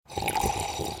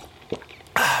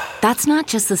That's not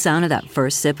just the sound of that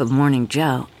first sip of Morning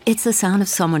Joe. It's the sound of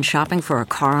someone shopping for a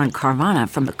car on Carvana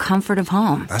from the comfort of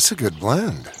home. That's a good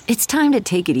blend. It's time to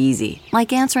take it easy,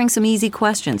 like answering some easy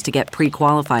questions to get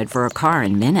pre-qualified for a car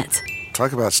in minutes.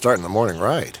 Talk about starting the morning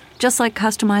right. Just like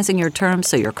customizing your terms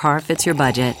so your car fits your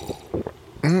budget.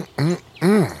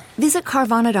 Visit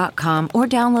Carvana.com or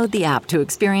download the app to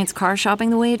experience car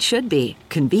shopping the way it should be.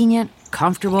 Convenient,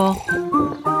 comfortable.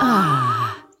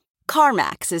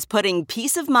 CarMax is putting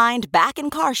peace of mind back in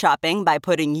car shopping by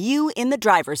putting you in the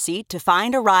driver's seat to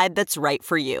find a ride that's right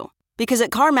for you. Because at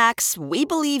CarMax, we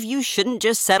believe you shouldn't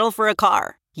just settle for a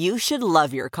car. You should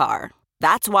love your car.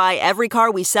 That's why every car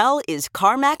we sell is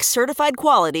CarMax certified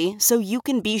quality, so you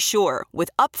can be sure with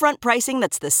upfront pricing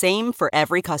that's the same for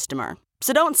every customer.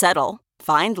 So don't settle.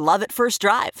 Find love at first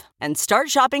drive and start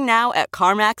shopping now at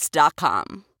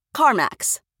CarMax.com.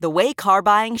 CarMax, the way car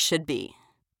buying should be.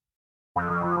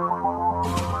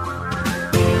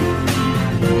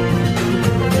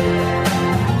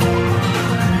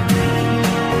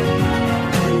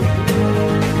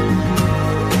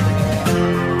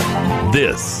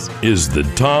 This is the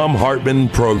Thom Hartmann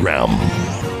Program.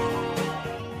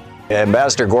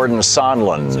 Ambassador Gordon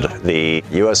Sondland, the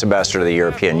U.S. Ambassador to the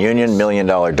European Union, $1 million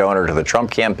donor to the Trump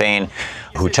campaign,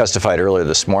 who testified earlier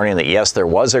this morning that, yes, there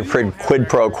was a quid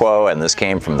pro quo, and this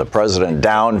came from the president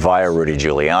down via Rudy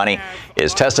Giuliani,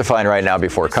 is testifying right now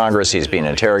before Congress. He's being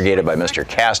interrogated by Mr.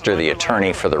 Castor, the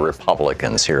attorney for the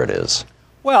Republicans. Here it is.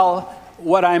 Well,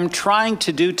 what I'm trying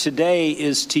to do today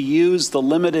is to use the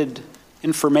limited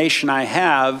information I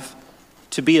have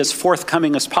to be as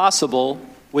forthcoming as possible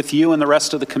with you and the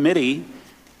rest of the committee.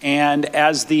 And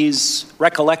as these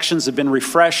recollections have been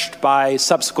refreshed by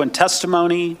subsequent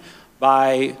testimony,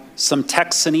 by some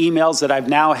texts and emails that I've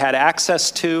now had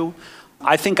access to,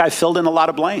 I think I filled in a lot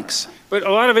of blanks. But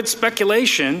a lot of it's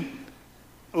speculation.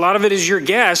 A lot of it is your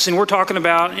guess, and we're talking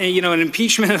about, an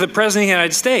impeachment of the President of the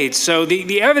United States. So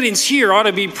the evidence here ought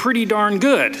to be pretty darn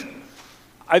good.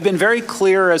 I've been very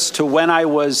clear as to when I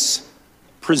was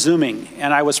presuming,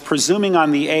 and I was presuming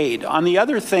on the aid. On the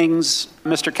other things,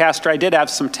 Mr. Castor, I did have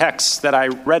some texts that I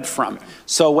read from.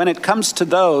 So when it comes to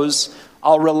those,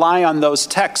 I'll rely on those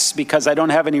texts because I don't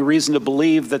have any reason to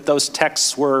believe that those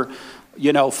texts were,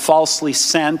 falsely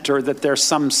sent or that there's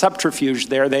some subterfuge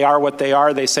there. They are what they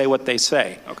are. They say what they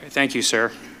say. Okay, thank you,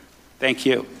 sir. Thank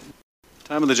you.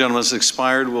 Time of the gentleman has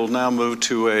expired. We'll now move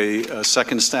to a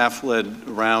second staff-led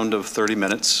round of 30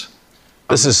 minutes.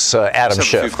 This is Adam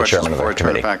Schiff, the chairman of the committee.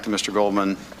 Turn it back to Mr.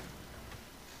 Goldman.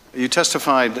 You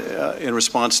testified in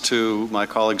response to my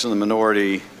colleagues in the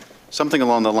minority something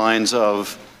along the lines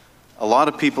of, a lot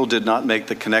of people did not make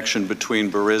the connection between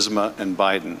Burisma and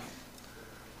Biden.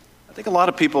 I think a lot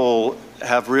of people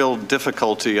have real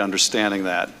difficulty understanding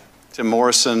that. Tim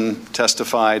Morrison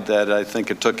testified that I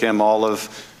think it took him all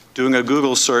of doing a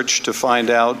Google search to find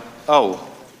out,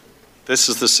 this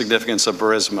is the significance of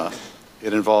Burisma.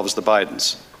 It involves the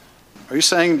Bidens. Are you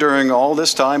saying during all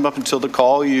this time up until the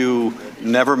call you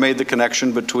never made the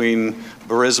connection between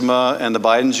Burisma and the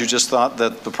Bidens? You just thought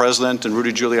that the president and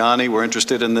Rudy Giuliani were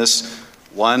interested in this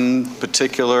one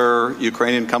particular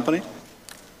Ukrainian company?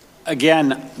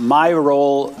 Again, my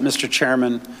role, Mr.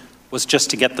 Chairman, was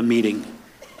just to get the meeting.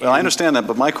 Well, I understand that,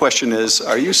 but my question is,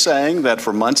 are you saying that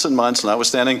for months and months,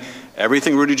 notwithstanding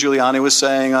everything Rudy Giuliani was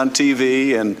saying on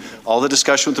TV and all the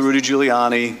discussion with Rudy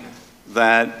Giuliani,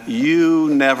 that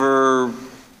you never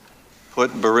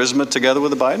put Burisma together with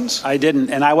the Bidens? I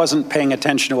didn't, and I wasn't paying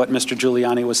attention to what Mr.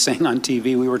 Giuliani was saying on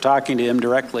TV. We were talking to him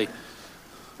directly.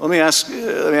 Let me ask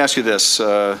you this.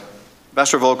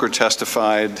 Ambassador Volker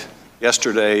testified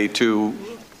yesterday to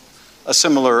a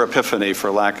similar epiphany, for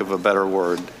lack of a better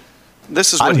word.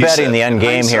 This is what I'm betting the end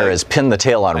game here is pin the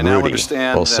tail on Rudy. I now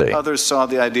understand we'll that see. Others saw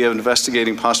the idea of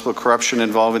investigating possible corruption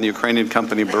involving the Ukrainian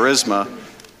company Burisma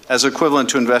as equivalent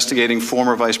to investigating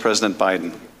former Vice President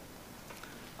Biden.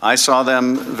 I saw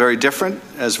them very different,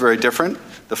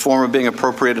 the former being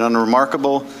appropriate and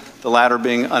unremarkable, the latter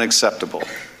being unacceptable.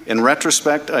 In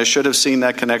retrospect, I should have seen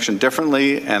that connection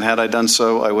differently, and had I done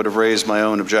so, I would have raised my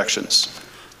own objections.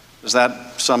 Does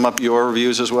that sum up your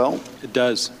views as well? It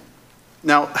does.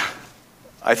 Now,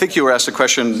 I think you were asked a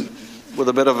question with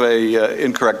a bit of a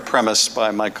incorrect premise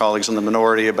by my colleagues in the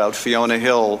minority about Fiona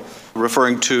Hill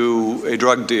referring to a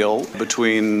drug deal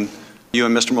between you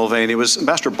and Mr. Mulvaney. It was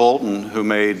Ambassador Bolton who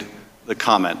made the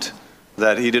comment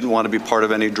that he didn't want to be part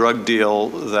of any drug deal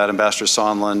that Ambassador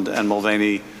Sondland and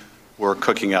Mulvaney were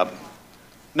cooking up.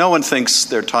 No one thinks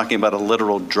they're talking about a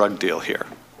literal drug deal here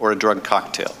or a drug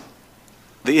cocktail.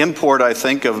 The import, I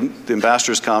think, of the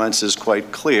ambassador's comments is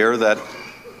quite clear, that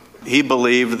he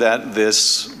believed that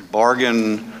this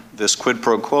bargain, this quid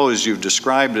pro quo, as you've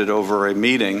described it, over a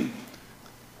meeting,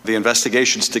 the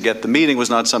investigations to get the meeting was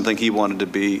not something he wanted to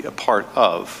be a part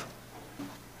of.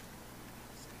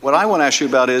 What I want to ask you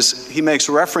about is, he makes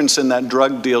reference in that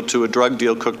drug deal to a drug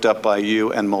deal cooked up by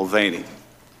you and Mulvaney.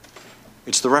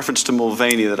 It's the reference to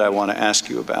Mulvaney that I want to ask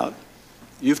you about.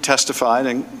 You've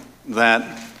testified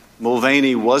that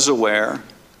Mulvaney was aware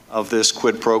of this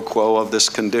quid pro quo, of this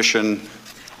condition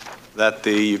that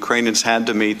the Ukrainians had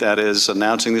to meet, that is,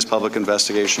 announcing these public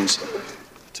investigations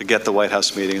to get the White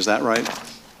House meeting. Is that right?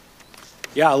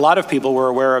 Yeah, a lot of people were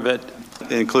aware of it.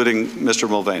 Including Mr.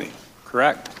 Mulvaney?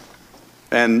 Correct.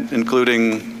 And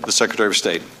including the Secretary of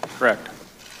State? Correct.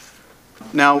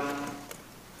 Now,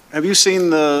 have you seen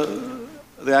the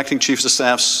acting Chief of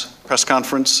Staff's press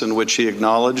conference in which he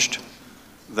acknowledged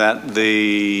that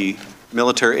the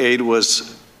military aid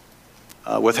was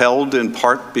withheld in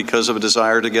part because of a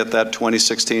desire to get that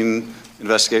 2016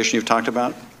 investigation you've talked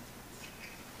about?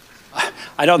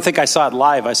 I don't think I saw it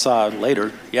live. I saw it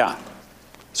later, yeah.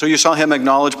 So you saw him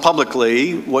acknowledge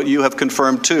publicly what you have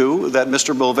confirmed too, that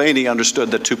Mr. Mulvaney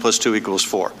understood that 2 + 2 =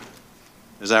 4.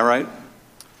 Is that right?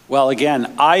 Well,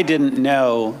 again, I didn't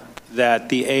know that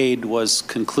the aid was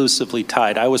conclusively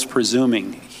tied. I was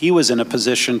presuming. He was in a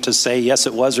position to say yes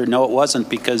it was or no it wasn't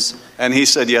because... And he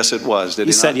said yes it was, did he not?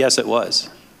 He said yes it was.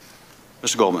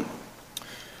 Mr. Goldman.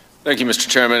 Thank you, Mr.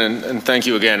 Chairman, and thank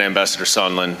you again, Ambassador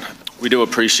Sondland. We do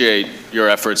appreciate your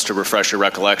efforts to refresh your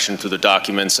recollection through the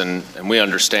documents, and we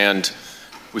understand,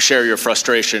 we share your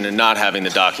frustration in not having the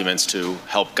documents to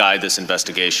help guide this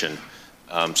investigation.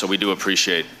 So we do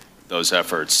appreciate those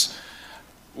efforts.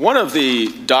 One of the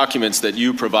documents that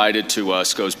you provided to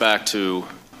us goes back to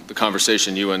the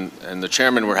conversation you and the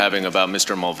chairman were having about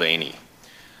Mr. Mulvaney.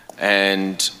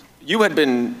 And you had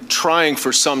been trying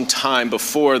for some time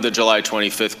before the July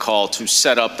 25th call to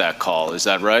set up that call, is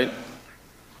that right?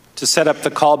 To set up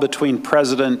the call between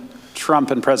President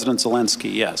Trump and President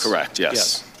Zelensky, yes. Correct,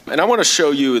 yes. And I want to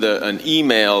show you an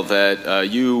email that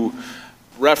you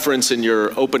reference in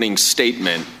your opening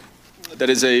statement that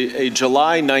is a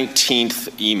July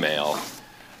 19th email.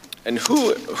 And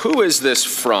who is this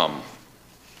from?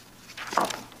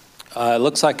 It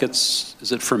looks like is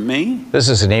it from me? This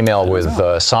is an email with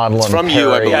Sondland, from Perry,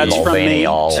 you, I believe. Yeah, it's from Mulvaney me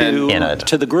all in it.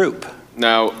 to the group.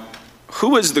 Now,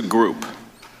 who is the group?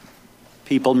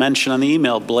 People mentioned on the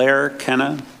email: Blair,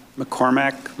 Kenna,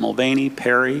 McCormack, Mulvaney,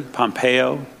 Perry,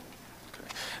 Pompeo.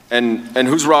 And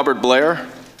who's Robert Blair?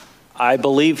 I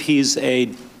believe he's a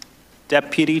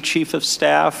deputy chief of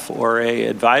staff or a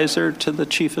advisor to the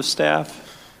chief of staff.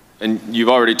 And you've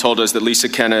already told us that Lisa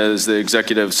Kenna is the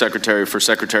executive secretary for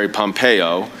Secretary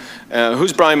Pompeo.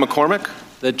 Who's Brian McCormack?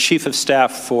 The chief of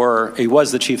staff he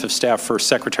was the chief of staff for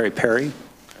Secretary Perry.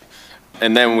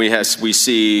 And then we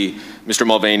see Mr.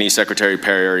 Mulvaney, Secretary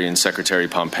Perry, and Secretary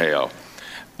Pompeo.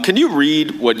 Can you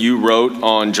read what you wrote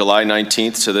on July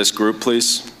 19th to this group,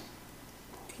 please?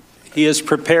 He is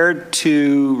prepared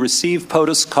to receive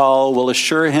POTUS call, will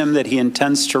assure him that he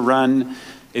intends to run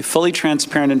a fully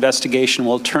transparent investigation,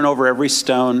 will turn over every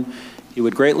stone. He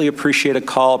would greatly appreciate a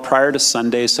call prior to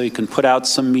Sunday so he can put out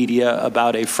some media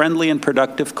about a friendly and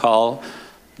productive call,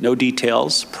 no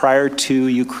details, prior to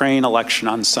Ukraine election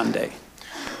on Sunday.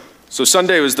 So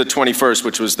Sunday was the 21st,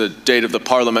 which was the date of the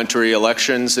parliamentary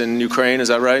elections in Ukraine, is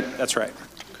that right? That's right.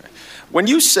 Okay. When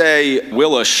you say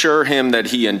we'll assure him that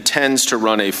he intends to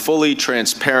run a fully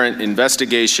transparent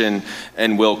investigation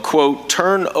and will, quote,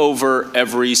 turn over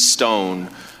every stone,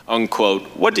 unquote,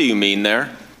 what do you mean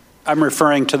there? I'm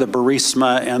referring to the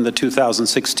Burisma and the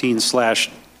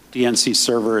 2016/DNC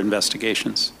server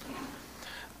investigations.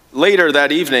 Later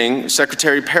that evening,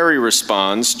 Secretary Perry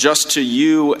responds just to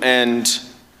you and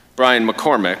Brian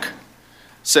McCormack,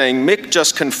 saying Mick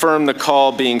just confirmed the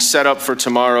call being set up for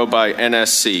tomorrow by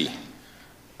NSC,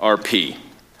 RP.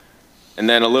 And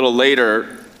then a little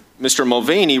later, Mr.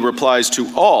 Mulvaney replies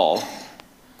to all,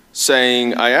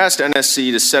 saying, I asked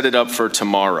NSC to set it up for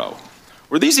tomorrow.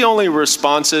 Were these the only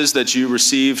responses that you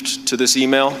received to this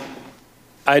email?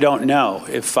 I don't know.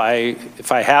 If I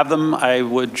have them, I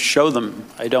would show them.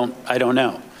 I don't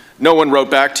know. No one wrote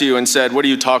back to you and said, what are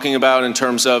you talking about in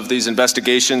terms of these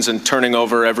investigations and turning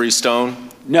over every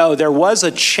stone? No, there was a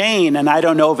chain, and I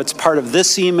don't know if it's part of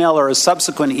this email or a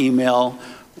subsequent email,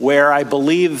 where I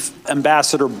believe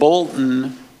Ambassador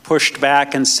Bolton pushed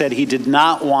back and said he did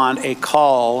not want a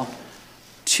call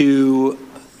to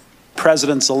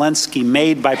President Zelensky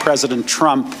made by President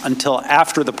Trump until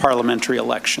after the parliamentary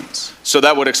elections. So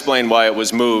that would explain why it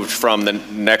was moved from the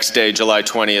next day, July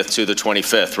 20th, to the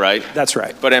 25th, right? That's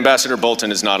right. But Ambassador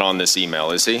Bolton is not on this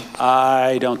email, is he?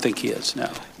 I don't think he is, no.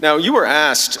 Now, you were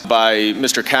asked by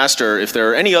Mr. Castor if there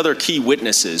are any other key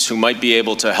witnesses who might be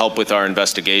able to help with our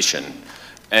investigation.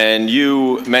 And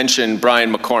you mentioned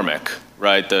Brian McCormick,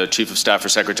 right, the Chief of Staff for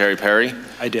Secretary Perry?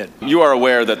 I did. You are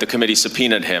aware that the committee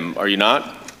subpoenaed him, are you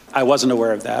not? I wasn't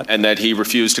aware of that. And that he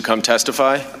refused to come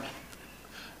testify?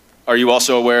 Are you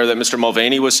also aware that Mr.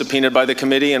 Mulvaney was subpoenaed by the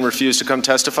committee and refused to come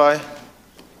testify?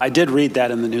 I did read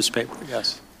that in the newspaper,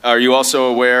 yes. Are you also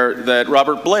aware that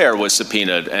Robert Blair was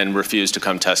subpoenaed and refused to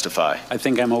come testify? I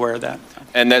think I'm aware of that.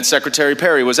 And that Secretary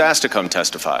Perry was asked to come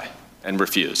testify and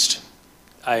refused?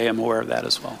 I am aware of that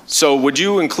as well. So would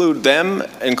you include them,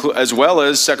 as well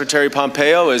as Secretary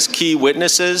Pompeo, as key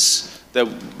witnesses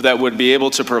that would be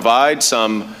able to provide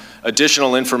some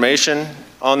additional information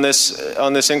on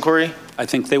this inquiry? I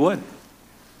think they would.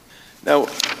 Now,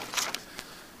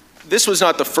 this was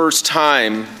not the first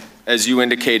time, as you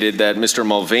indicated, that Mr.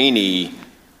 Mulvaney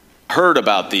heard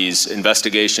about these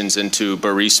investigations into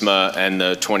Burisma and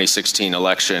the 2016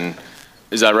 election.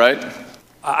 Is that right?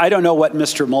 I don't know what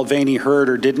Mr. Mulvaney heard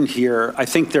or didn't hear. I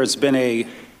think there's been a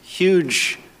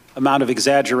huge amount of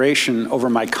exaggeration over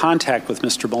my contact with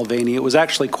Mr. Mulvaney. It was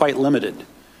actually quite limited.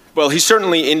 Well, he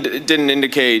certainly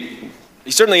indicated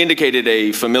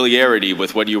a familiarity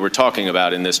with what you were talking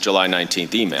about in this July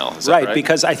 19th email. Is that right?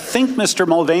 Because I think Mr.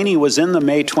 Mulvaney was in the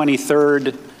May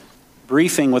 23rd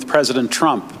briefing with President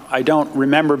Trump. I don't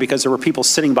remember because there were people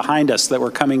sitting behind us that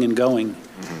were coming and going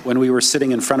when we were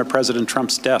sitting in front of President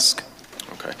Trump's desk.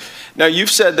 Okay. Now, you've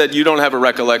said that you don't have a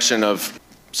recollection of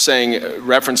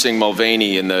referencing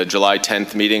Mulvaney in the July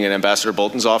 10th meeting in Ambassador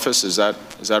Bolton's office. Is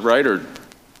that right? Or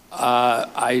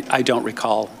I don't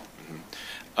recall.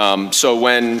 So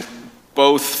when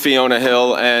both Fiona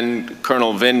Hill and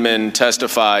Colonel Vindman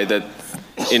testify that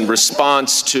in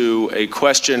response to a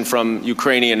question from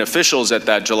Ukrainian officials at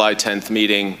that July 10th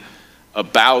meeting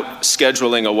about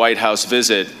scheduling a White House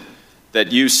visit,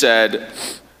 that you said,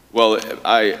 well,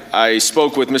 I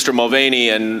spoke with Mr. Mulvaney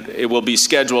and it will be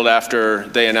scheduled after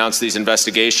they announce these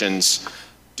investigations.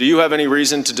 Do you have any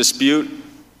reason to dispute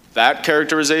that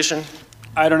characterization?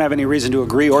 I don't have any reason to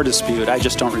agree or dispute. I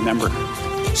just don't remember.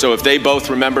 So if they both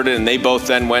remembered it and they both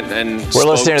then went and We're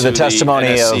listening to the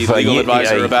testimony of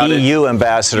EU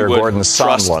Ambassador Gordon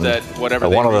Sondland,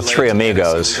 one of the three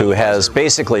amigos, who has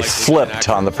basically flipped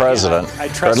on the president,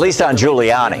 or at least on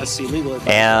Giuliani.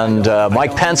 And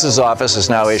Mike Pence's office has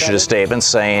now issued a statement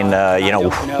saying,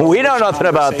 we know nothing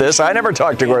about this. I never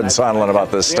talked to Gordon Sondland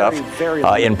about this stuff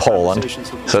in Poland.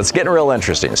 So it's getting real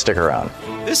interesting. Stick around.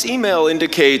 This email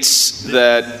indicates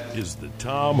that is the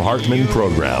Thom Hartmann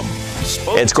program.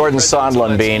 It's Gordon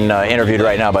Sondland being interviewed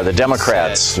right now by the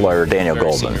Democrats' lawyer Daniel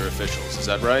Goldman. Senior officials. Is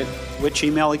that right? Which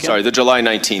email again? Sorry, the July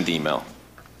 19th email,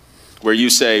 where you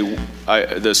say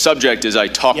the subject is I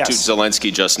talked to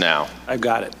Zelensky just now. I've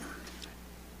got it.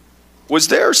 Was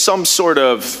there some sort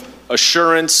of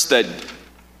assurance that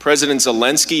President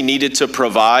Zelensky needed to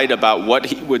provide about what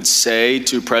he would say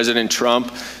to President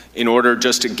Trump in order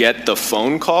just to get the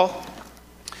phone call?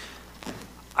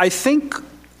 I think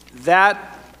that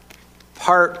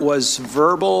part was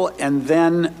verbal, and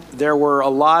then there were a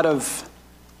lot of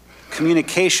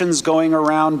communications going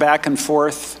around back and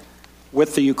forth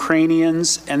with the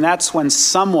Ukrainians, and that's when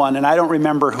someone, and I don't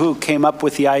remember who, came up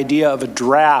with the idea of a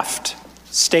draft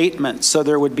statement so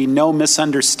there would be no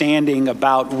misunderstanding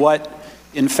about what,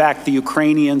 in fact, the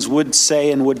Ukrainians would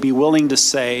say and would be willing to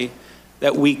say,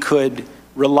 that we could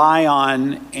rely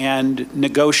on and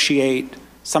negotiate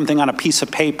something on a piece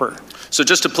of paper. So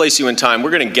just to place you in time,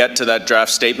 we're going to get to that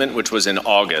draft statement, which was in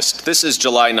August. This is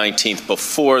July 19th,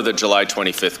 before the July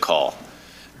 25th call.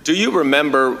 Do you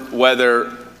remember whether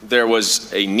there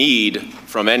was a need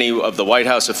from any of the White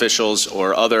House officials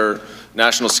or other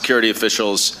national security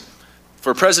officials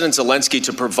for President Zelensky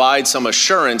to provide some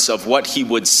assurance of what he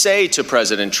would say to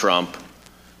President Trump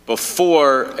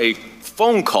before a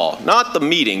phone call, not the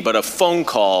meeting, but a phone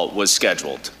call was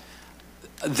scheduled?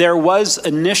 There was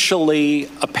initially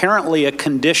apparently a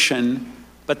condition,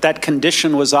 but that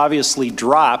condition was obviously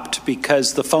dropped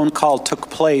because the phone call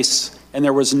took place and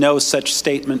there was no such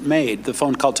statement made. The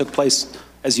phone call took place,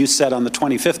 as you said, on the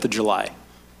 25th of July.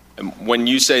 And when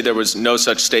you say there was no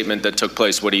such statement that took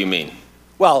place, what do you mean?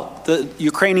 Well, the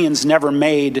Ukrainians never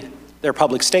made their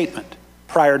public statement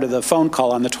prior to the phone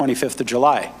call on the 25th of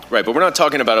July. Right, but we're not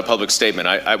talking about a public statement.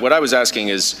 What I was asking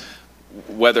is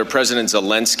whether President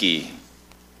Zelensky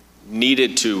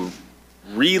needed to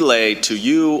relay to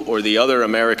you or the other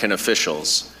American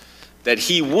officials that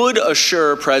he would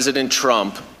assure President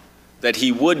Trump that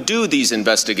he would do these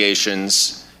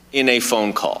investigations in a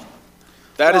phone call?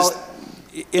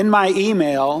 In my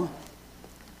email,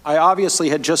 I obviously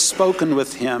had just spoken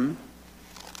with him,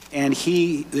 and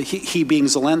he being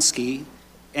Zelensky,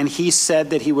 and he said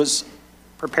that he was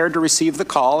prepared to receive the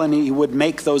call and he would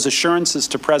make those assurances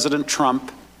to President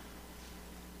Trump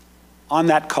on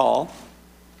that call,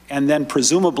 and then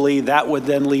presumably that would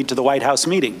then lead to the White House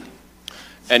meeting.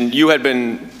 And you had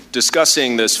been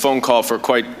discussing this phone call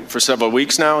for several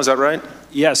weeks now, is that right?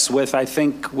 Yes, with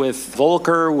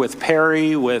Volker, with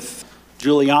Perry, with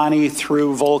Giuliani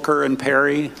through Volker and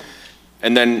Perry.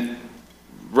 And then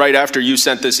right after you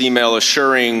sent this email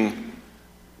assuring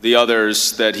the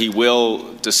others that he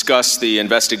will discuss the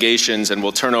investigations and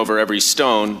will turn over every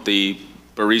stone, the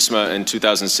Burisma in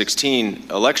 2016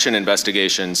 election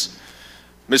investigations,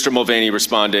 Mr. Mulvaney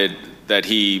responded that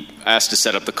he asked to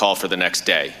set up the call for the next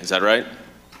day. Is that right?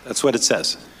 That's what it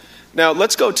says. Now,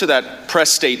 let's go to that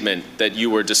press statement that you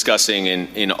were discussing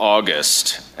in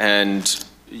August. And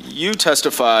you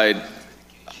testified,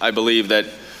 I believe, that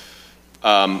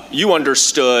you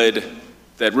understood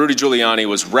that Rudy Giuliani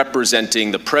was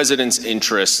representing the president's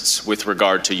interests with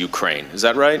regard to Ukraine. Is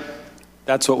that right?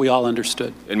 That's what we all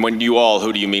understood. And when you all,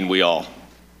 who do you mean we all?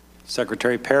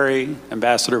 Secretary Perry,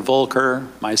 Ambassador Volker,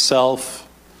 myself.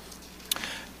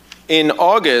 In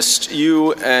August,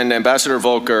 you and Ambassador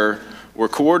Volker were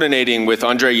coordinating with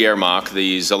Andrei Yermak,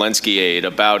 the Zelensky aide,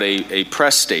 about a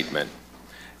press statement.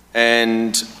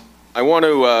 And I want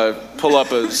to pull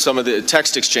up some of the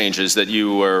text exchanges that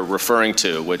you were referring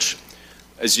to, which,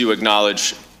 as you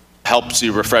acknowledge, helps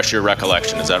you refresh your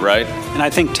recollection. Is that right? And I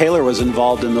think Taylor was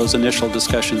involved in those initial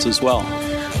discussions as well.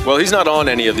 Well, he's not on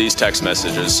any of these text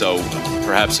messages, so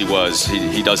perhaps he was.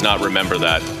 He does not remember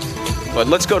that. But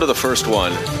let's go to the first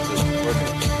one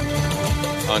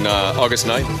on August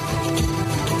 9th.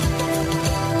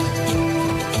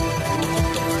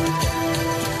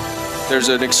 There's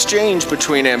an exchange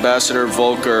between Ambassador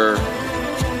Volker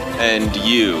and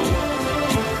you.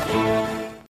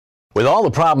 With all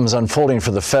the problems unfolding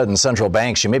for the Fed and central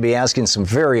banks, you may be asking some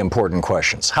very important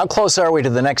questions. How close are we to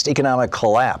the next economic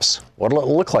collapse? What will it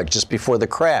look like just before the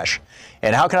crash?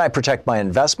 And how can I protect my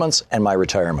investments and my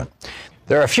retirement?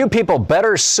 There are a few people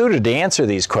better suited to answer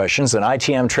these questions than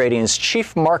ITM Trading's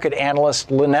chief market analyst,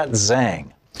 Lynette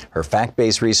Zhang. Her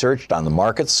fact-based research on the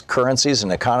markets, currencies,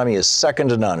 and economy is second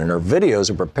to none, and her videos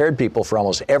have prepared people for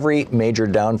almost every major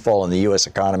downfall in the U.S.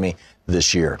 economy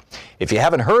this year. If you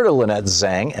haven't heard of Lynette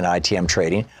Zhang and ITM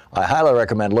Trading, I highly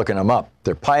recommend looking them up.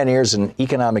 They're pioneers in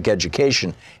economic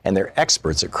education, and they're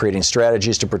experts at creating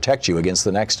strategies to protect you against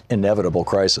the next inevitable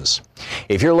crisis.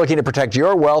 If you're looking to protect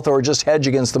your wealth or just hedge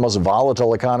against the most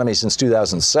volatile economy since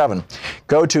 2007,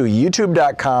 go to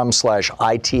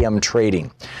youtube.com/ITM Trading.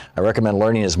 I recommend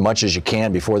learning as much as you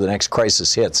can before the next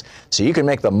crisis hits, so you can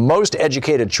make the most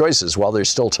educated choices while there's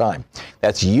still time.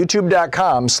 That's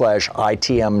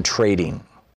youtube.com/ITM Trading.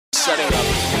 Setting up.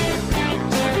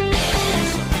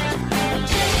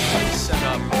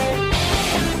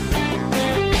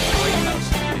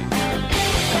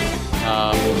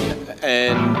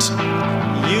 And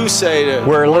you say that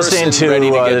we're listening to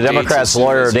the Democrats'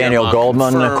 lawyer Daniel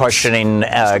Goldman questioning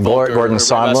Gordon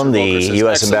Sondland, the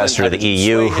U.S. ambassador to the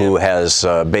EU, who has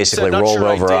basically rolled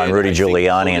over on Rudy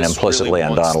Giuliani and implicitly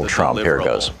on Donald Trump. Here it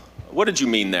goes. What did you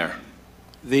mean there?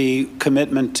 The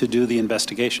commitment to do the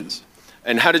investigations.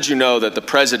 And how did you know that the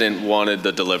president wanted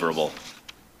the deliverable?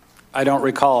 I don't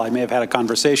recall. I may have had a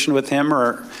conversation with him,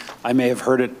 or I may have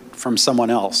heard it from someone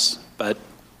else, but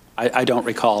I don't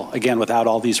recall, again, without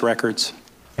all these records.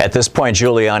 At this point,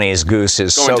 Giuliani's goose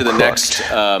is going so to the cooked. Next,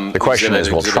 the question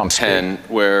is, will Trump 10,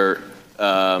 where,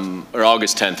 or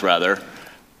August 10th, rather.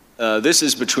 This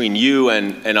is between you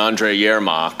and Andrei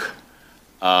Yermak.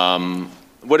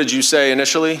 What did you say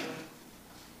initially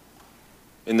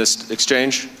in this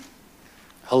exchange?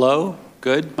 Hello?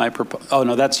 Good? Oh,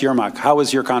 no, that's Yermak. How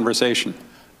was your conversation?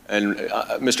 And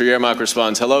Mr. Yermak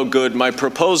responds, hello, good. My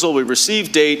proposal, we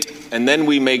receive date, and then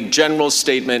we make general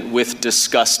statement with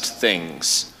discussed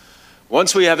things.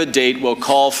 Once we have a date, we'll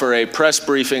call for a press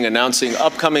briefing announcing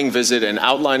upcoming visit and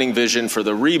outlining vision for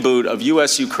the reboot of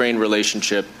U.S.-Ukraine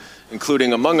relationship,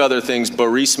 including, among other things,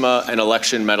 Burisma and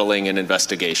election meddling and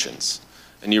investigations.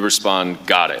 And you respond,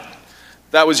 got it.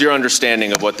 That was your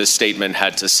understanding of what this statement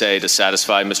had to say to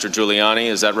satisfy Mr. Giuliani,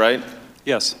 is that right?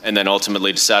 Yes. And then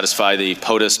ultimately to satisfy the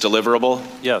POTUS deliverable?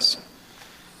 Yes.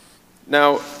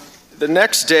 Now, the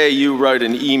next day you write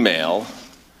an email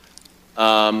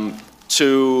to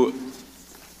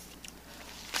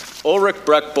Ulrich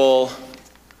Breckbull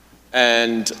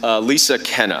and Lisa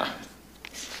Kenna.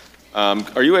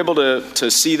 Are you able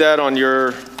to see that on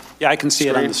your Yeah, I can see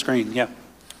screen? it on the screen, yeah.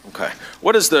 Okay.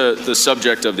 What is the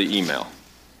subject of the email?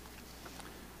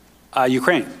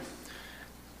 Ukraine.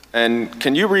 And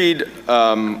can you read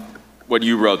what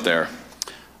you wrote there?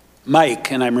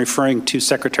 Mike, and I'm referring to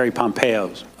Secretary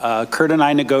Pompeo, Kurt and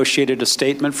I negotiated a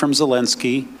statement from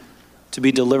Zelensky to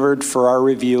be delivered for our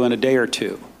review in a day or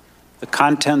two. The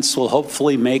contents will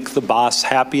hopefully make the boss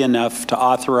happy enough to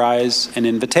authorize an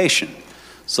invitation.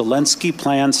 Zelensky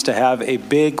plans to have a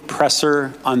big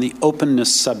presser on the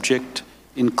openness subject,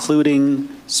 including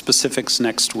specifics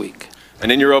next week.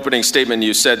 And in your opening statement,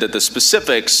 you said that the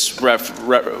specifics,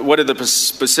 what did the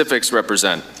specifics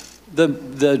represent?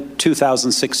 The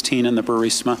 2016 and the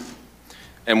Burisma.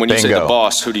 And when you say the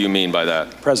boss, who do you mean by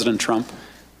that? President Trump.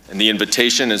 And the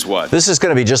invitation is what? This is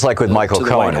going to be just like with Michael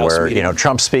Cohen, where meeting.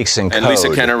 Trump speaks in code. And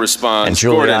Lisa Kenna responds. And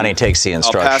Giuliani Gordon, takes the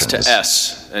instructions. I'll pass to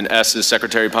S, and S is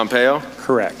Secretary Pompeo?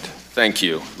 Correct. Thank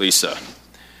you, Lisa.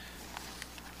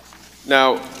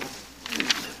 Now,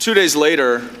 2 days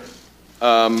later,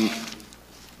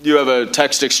 you have a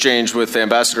text exchange with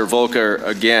Ambassador Volker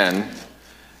again.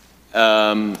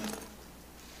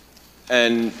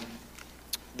 And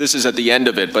this is at the end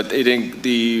of it, but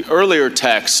the earlier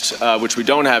text, which we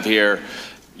don't have here,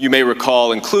 you may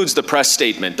recall, includes the press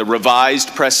statement, the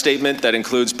revised press statement that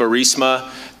includes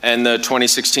Burisma and the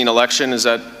 2016 election.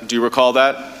 Do you recall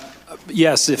that?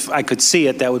 Yes, if I could see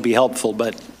it, that would be helpful,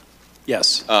 but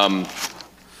yes. But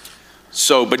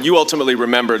you ultimately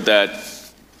remembered that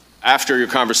after your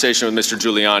conversation with Mr.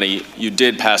 Giuliani, you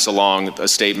did pass along a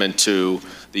statement to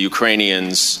the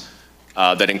Ukrainians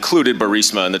that included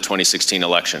Burisma in the 2016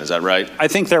 election. Is that right? I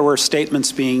think there were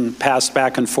statements being passed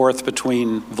back and forth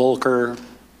between Volker,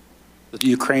 the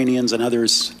Ukrainians, and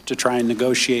others to try and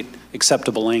negotiate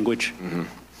acceptable language. Mm-hmm.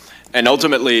 And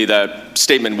ultimately, that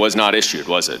statement was not issued,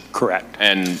 was it? Correct.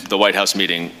 And the White House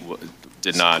meeting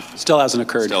did not. Still hasn't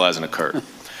occurred. Still hasn't occurred.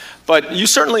 But you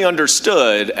certainly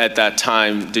understood at that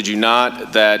time, did you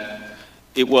not, that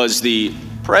it was the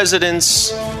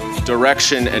president's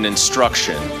direction and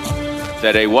instruction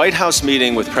that a White House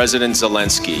meeting with President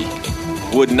Zelensky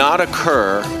would not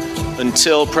occur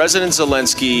until President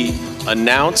Zelensky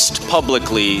announced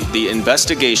publicly the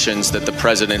investigations that the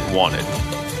president wanted.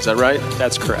 Is that right?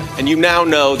 That's correct. And you now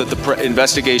know that the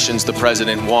investigations the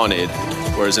president wanted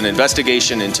was an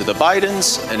investigation into the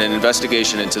Bidens and an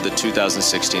investigation into the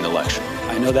 2016 election.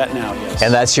 I know that now, yes.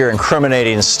 And that's your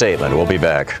incriminating statement. We'll be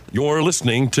back. You're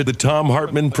listening to the Thom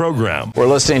Hartmann Program. We're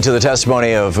listening to the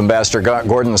testimony of Ambassador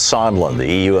Gordon Sondland,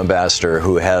 the EU ambassador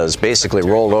who has basically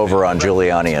rolled over on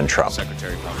Giuliani and Trump.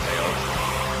 Secretary Pompeo,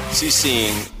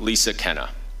 CCing Lisa Kenna,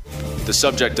 the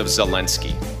subject of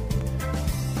Zelensky.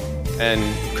 And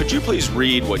could you please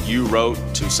read what you wrote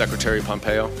to Secretary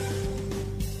Pompeo?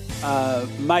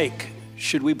 Mike,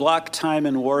 should we block time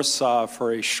in Warsaw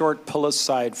for a short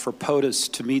pull-aside for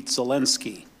POTUS to meet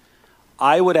Zelensky?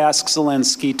 I would ask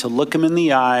Zelensky to look him in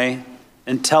the eye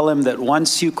and tell him that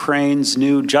once Ukraine's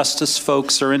new justice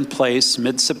folks are in place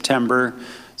mid-September,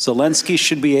 Zelensky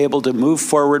should be able to move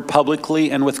forward publicly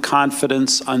and with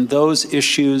confidence on those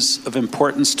issues of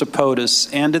importance to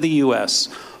POTUS and to the U.S.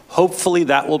 Hopefully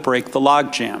that will break the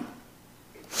logjam.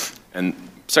 And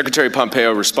Secretary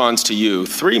Pompeo responds to you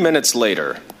 3 minutes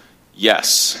later,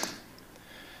 yes.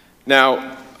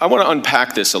 Now, I want to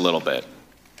unpack this a little bit.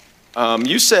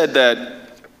 You said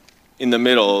that in the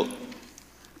middle,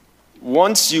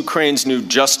 once Ukraine's new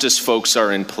justice folks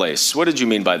are in place. What did you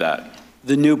mean by that?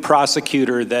 The new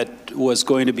prosecutor that was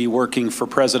going to be working for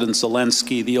President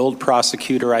Zelensky, the old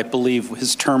prosecutor, I believe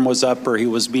his term was up or he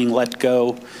was being let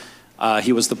go.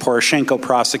 He was the Poroshenko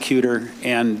prosecutor,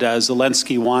 and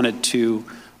Zelensky wanted to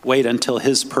wait until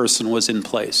his person was in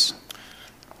place.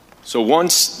 So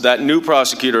once that new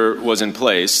prosecutor was in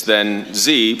place, then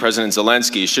President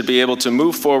Zelensky, should be able to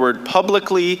move forward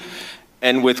publicly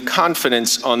and with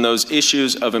confidence on those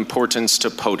issues of importance to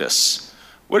POTUS.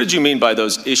 What did you mean by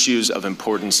those issues of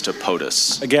importance to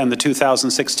POTUS? Again, the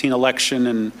 2016 election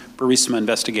and Burisma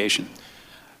investigation.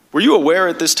 Were you aware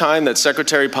at this time that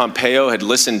Secretary Pompeo had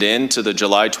listened in to the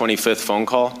July 25th phone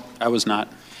call? I was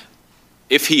not.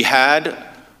 If he had,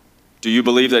 do you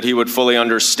believe that he would fully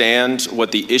understand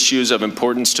what the issues of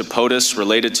importance to POTUS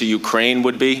related to Ukraine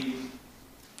would be?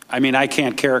 I mean, I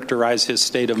can't characterize his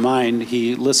state of mind.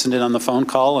 He listened in on the phone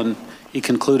call and he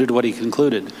concluded what he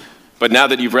concluded. But now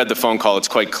that you've read the phone call, it's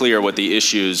quite clear what the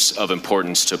issues of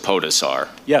importance to POTUS are.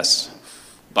 Yes.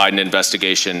 Biden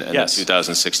investigation and yes. The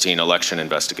 2016 election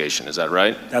investigation. Is that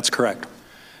right? That's correct.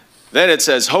 Then it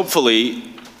says, hopefully,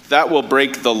 that will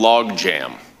break the log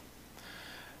jam.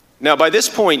 Now, by this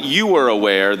point, you were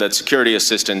aware that security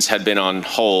assistance had been on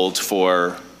hold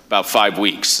for about 5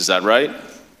 weeks. Is that right?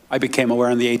 I became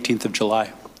aware on the 18th of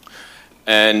July.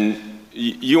 And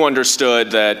you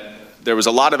understood that there was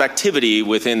a lot of activity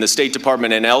within the State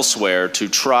Department and elsewhere to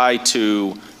try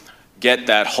to get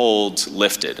that hold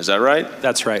lifted. Is that right?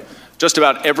 That's right. Just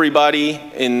about everybody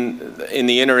in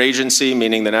the interagency,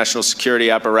 meaning the national security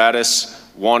apparatus,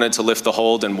 wanted to lift the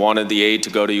hold and wanted the aid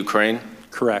to go to Ukraine?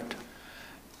 Correct.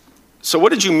 So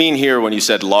what did you mean here when you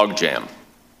said logjam?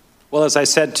 Well, as I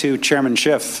said to Chairman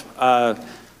Schiff, I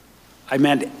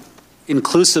meant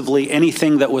inclusively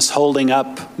anything that was holding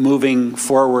up moving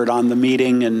forward on the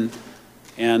meeting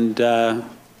and the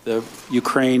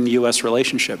Ukraine-U.S.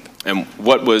 relationship. And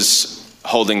what was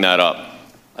holding that up?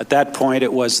 At that point,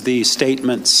 it was the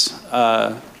statements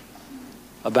about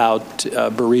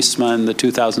Burisma and the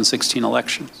 2016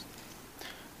 elections.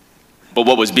 But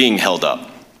what was being held up?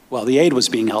 Well, the aid was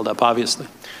being held up, obviously.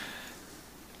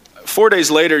 4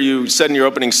 days later, you said in your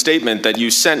opening statement that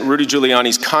you sent Rudy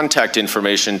Giuliani's contact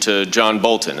information to John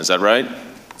Bolton. Is that right?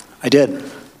 I did.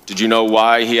 Did you know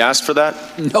why he asked for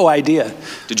that? No idea.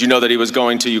 Did you know that he was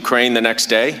going to Ukraine the next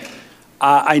day?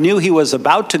 I knew he was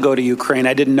about to go to Ukraine.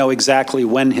 I didn't know exactly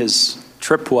when his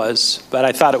trip was, but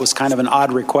I thought it was kind of an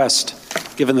odd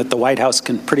request, given that the White House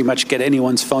can pretty much get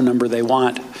anyone's phone number they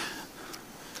want.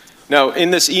 Now,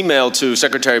 in this email to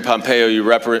Secretary Pompeo, you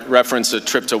referenced a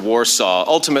trip to Warsaw.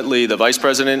 Ultimately, the vice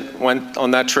president went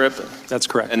on that trip? That's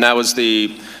correct. And that was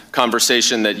the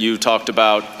conversation that you talked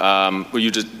about, where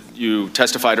you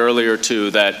testified earlier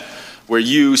to, that where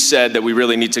you said that we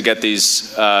really need to get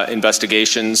these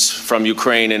investigations from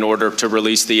Ukraine in order to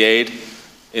release the aid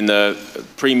in the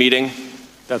pre-meeting?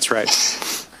 That's right.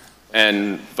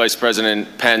 And Vice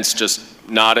President Pence just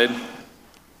nodded?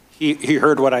 He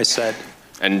heard what I said.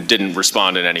 And didn't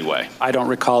respond in any way? I don't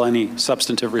recall any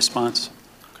substantive response.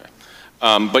 Okay.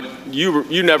 But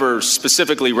you never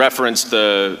specifically referenced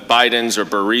the Bidens or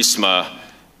Burisma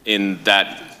in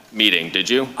that meeting, did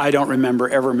you? I don't remember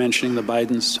ever mentioning the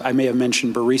Bidens. I may have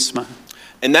mentioned Burisma.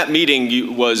 And that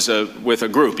meeting was with a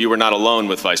group. You were not alone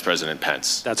with Vice President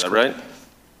Pence. That's that correct.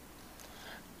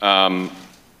 Right?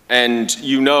 And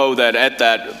you know that at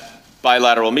that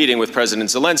bilateral meeting with President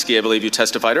Zelensky, I believe you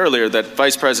testified earlier, that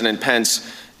Vice President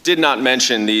Pence did not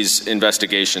mention these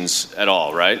investigations at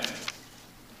all, right?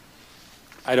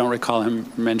 I don't recall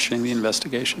him mentioning the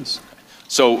investigations.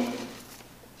 So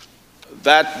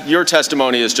that your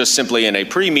testimony is just simply in a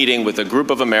pre-meeting with a group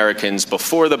of Americans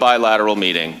before the bilateral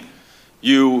meeting.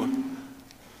 You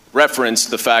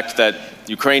referenced the fact that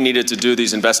Ukraine needed to do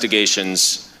these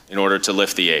investigations in order to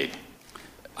lift the aid.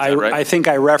 Right? I think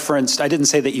I referenced, I didn't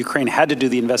say that Ukraine had to do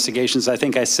the investigations. I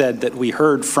think I said that we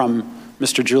heard from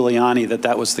Mr. Giuliani that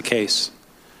that was the case.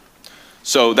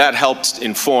 So that helped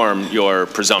inform your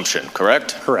presumption,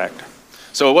 correct? Correct.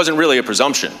 So it wasn't really a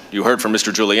presumption. You heard from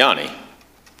Mr. Giuliani.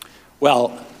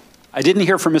 Well, I didn't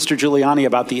hear from Mr. Giuliani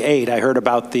about the aid. I heard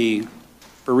about the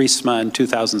Burisma in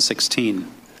 2016.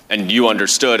 And you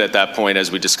understood at that point,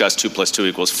 as we discussed 2 +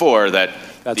 2 = 4, that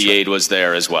That's the right. aid was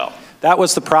there as well. That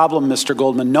was the problem, Mr.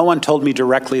 Goldman. No one told me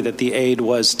directly that the aid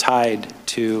was tied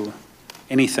to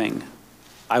anything.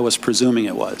 I was presuming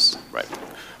it was. Right.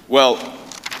 Well,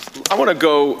 I want to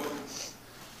go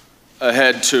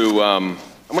ahead to, I'm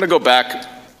going to go back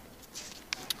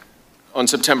on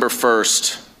September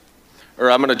 1st,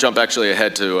 or I'm going to jump actually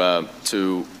ahead to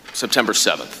September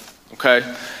 7th, okay?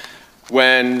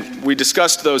 When we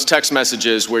discussed those text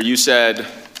messages where you said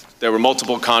there were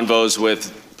multiple convos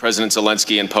with President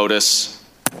Zelensky and POTUS,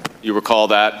 you recall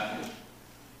that?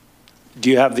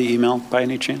 Do you have the email by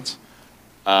any chance?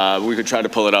 We could try to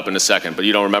pull it up in a second, but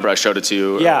you don't remember I showed it to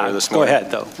you earlier this morning? Go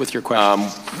ahead, though, with your question.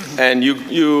 And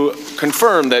you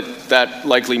confirmed that that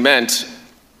likely meant,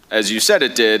 as you said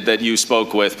it did, that you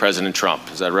spoke with President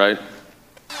Trump. Is that right?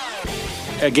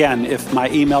 Again, if my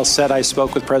email said I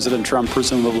spoke with President Trump,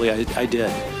 presumably I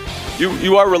did.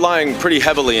 You are relying pretty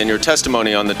heavily in your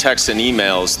testimony on the texts and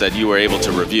emails that you were able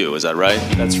to review, is that right?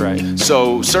 That's right.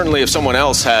 So certainly if someone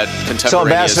else had contemporaneous So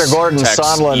Ambassador Gordon texts,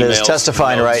 Sondland is emails,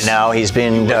 testifying notes, right now. He's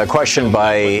being questioned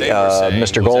by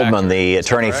Mr. Goldman, the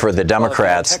attorney for the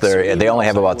Democrats. They only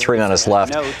have about 3 minutes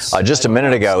left. Just a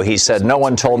minute ago, he said, no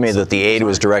one told me that the aid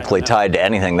was directly tied to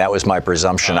anything. That was my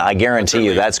presumption. I guarantee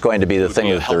you that's going to be the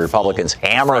thing that the Republicans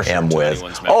hammer him with.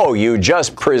 Oh, you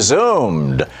just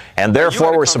presumed. And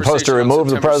therefore, we're supposed to remove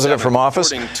the president from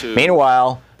office.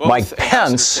 Meanwhile, Mike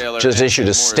Pence just issued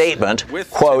a statement,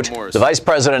 quote, "The vice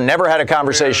president never had a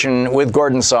conversation with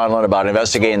Gordon Sondland about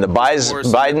investigating the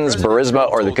Biden's Burisma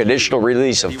or the conditional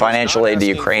release of financial aid to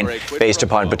Ukraine based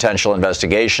upon potential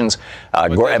investigations."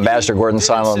 Ambassador Gordon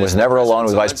Sondland was never alone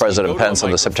with Vice President Pence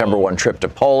on the September 1 trip to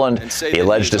Poland. The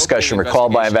alleged discussion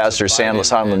recalled by Ambassador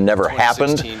Sondland never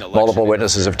happened. Multiple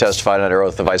witnesses have testified under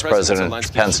oath that Vice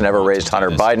President Pence never raised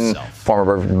Hunter Biden,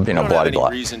 former, blah, blah,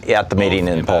 blah, at the meeting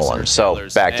in Poland. So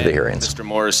back to the hearings. Mr.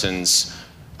 Morrison's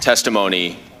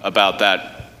testimony about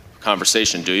that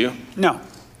conversation, do you? No.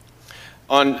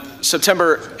 On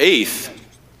September 8th,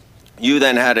 you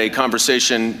then had a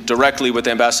conversation directly with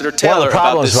Ambassador Taylor. One of the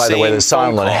problems, about by the way, that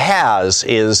Sondland has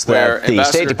is that the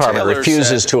State Department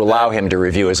refuses to allow him to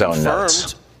review his own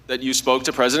notes. That you spoke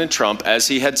to President Trump, as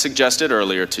he had suggested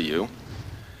earlier to you,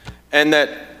 and that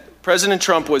President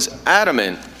Trump was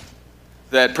adamant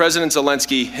that President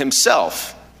Zelensky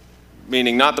himself,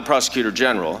 meaning not the prosecutor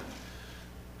general,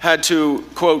 had to,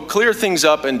 quote, clear things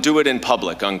up and do it in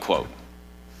public, unquote.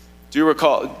 Do you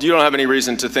recall, you don't have any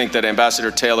reason to think that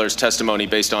Ambassador Taylor's testimony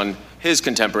based on his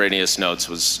contemporaneous notes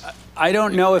was I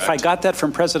don't know correct? if I got that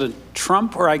from President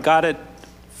Trump or I got it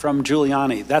from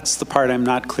Giuliani. That's the part I'm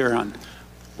not clear on.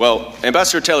 Well,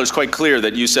 Ambassador Taylor is quite clear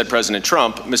that you said President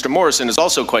Trump. Mr. Morrison is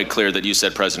also quite clear that you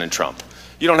said President Trump.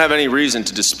 You don't have any reason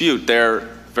to dispute their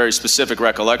very specific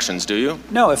recollections, do you?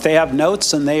 No, if they have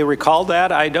notes and they recall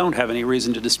that, I don't have any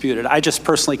reason to dispute it. I just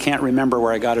personally can't remember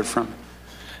where I got it from.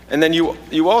 And then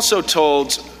you also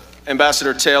told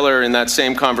Ambassador Taylor in that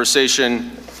same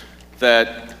conversation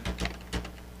that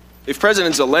if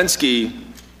President Zelensky,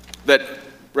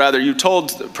 you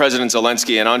told President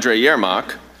Zelensky and Andrei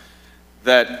Yermak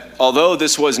that although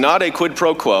this was not a quid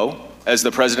pro quo, as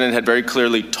the president had very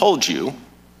clearly told you,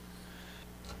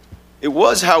 it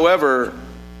was, however,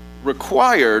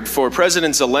 required for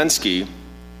President Zelensky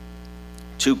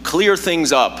to clear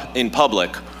things up in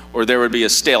public or there would be a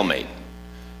stalemate.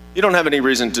 You don't have any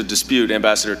reason to dispute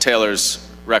Ambassador Taylor's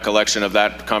recollection of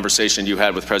that conversation you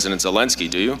had with President Zelensky,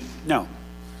 do you? No.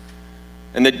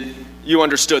 And that you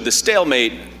understood the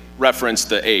stalemate referenced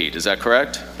the aid, is that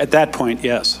correct? At that point,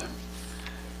 yes.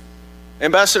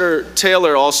 Ambassador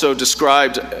Taylor also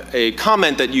described a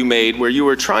comment that you made where you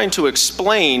were trying to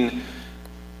explain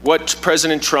what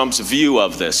President Trump's view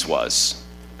of this was.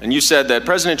 And you said that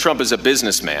President Trump is a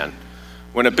businessman.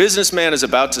 When a businessman is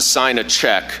about to sign a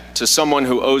check to someone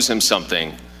who owes him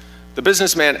something, the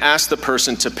businessman asks the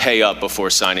person to pay up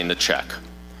before signing the check.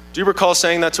 Do you recall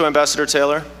saying that to Ambassador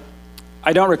Taylor?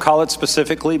 I don't recall it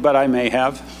specifically, but I may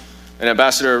have. And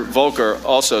Ambassador Volker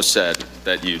also said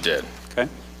that you did. Okay.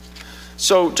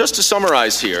 So just to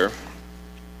summarize here,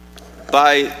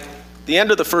 by the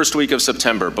end of the first week of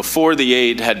September, before the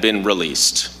aid had been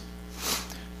released,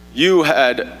 you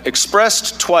had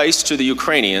expressed twice to the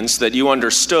Ukrainians that you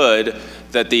understood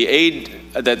that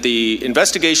the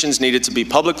investigations needed to be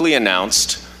publicly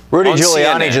announced. Rudy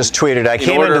Giuliani just tweeted, "I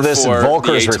came into this at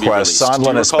Volker's request.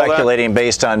 Sondland is speculating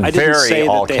based on very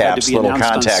all caps little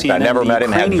contact. I never met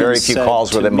him, had very few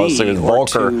calls with him, mostly with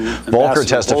Volker. Volker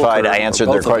testified, I answered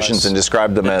their questions and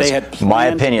described them as my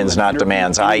opinions, not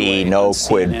demands, i.e. no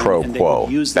quid pro quo."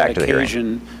 Back to the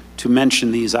hearing. To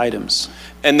mention these items.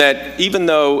 And that even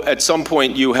though at some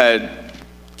point you had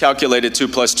calculated 2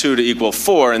 + 2 to equal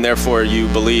 4, and therefore you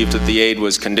believed that the aid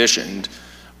was conditioned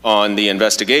on the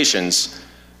investigations,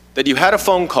 that you had a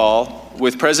phone call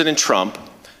with President Trump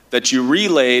that you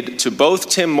relayed to both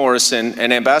Tim Morrison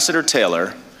and Ambassador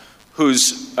Taylor,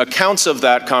 whose accounts of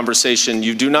that conversation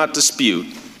you do not dispute,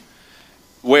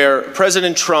 where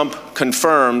President Trump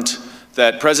confirmed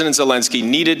that President Zelensky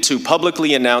needed to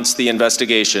publicly announce the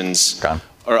investigations,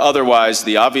 or otherwise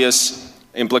the obvious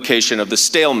implication of the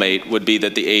stalemate would be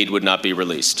that the aid would not be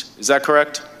released. Is that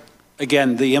correct?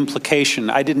 Again, the implication,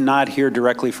 I did not hear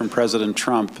directly from President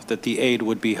Trump that the aid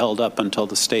would be held up until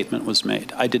the statement was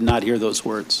made. I did not hear those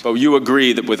words. But you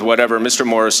agree that with whatever Mr.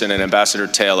 Morrison and Ambassador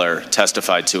Taylor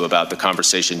testified to about the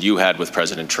conversation you had with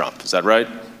President Trump. Is that right?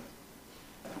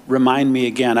 Remind me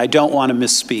again. I don't want to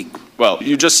misspeak. Well,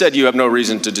 you just said you have no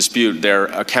reason to dispute their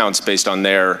accounts based on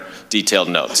their detailed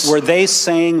notes. Were they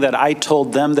saying that I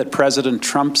told them that President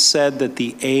Trump said that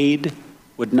the aid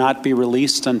would not be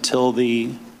released until the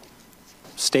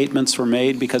statements were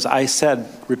made? Because I said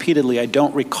repeatedly, I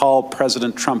don't recall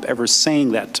President Trump ever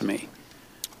saying that to me.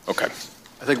 Okay.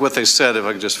 I think what they said, if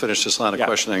I could just finish this line of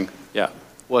questioning, Yeah.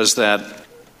 was that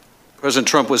President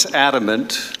Trump was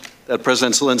adamant that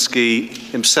President Zelensky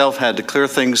himself had to clear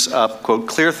things up, quote,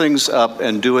 clear things up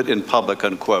and do it in public,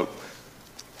 unquote.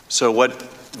 So what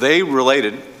they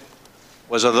related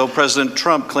was, although President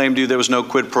Trump claimed to you there was no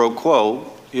quid pro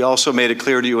quo, he also made it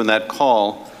clear to you in that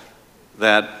call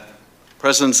that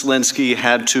President Zelensky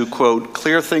had to, quote,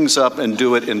 clear things up and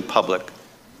do it in public.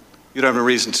 You don't have a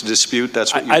reason to dispute?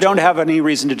 That's what you I don't have any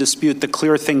reason to dispute the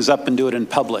clear things up and do it in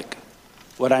public.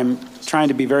 What I'm trying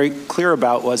to be very clear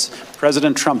about was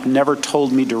President Trump never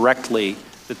told me directly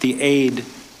that the aid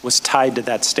was tied to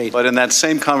that statement. But in that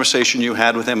same conversation you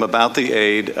had with him about the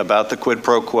aid, about the quid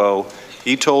pro quo,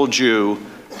 he told you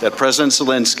that President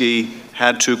Zelensky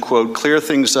had to, quote, clear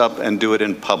things up and do it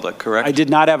in public, correct? I did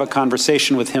not have a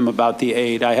conversation with him about the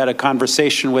aid. I had a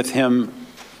conversation with him,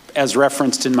 as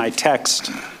referenced in my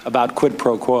text, about quid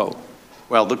pro quo.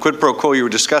 Well, the quid pro quo you were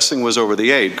discussing was over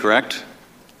the aid, correct?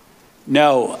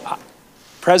 No.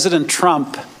 President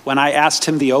Trump, when I asked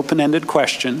him the open-ended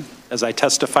question, as I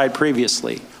testified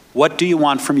previously, what do you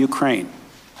want from Ukraine?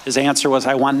 His answer was,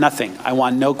 I want nothing. I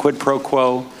want no quid pro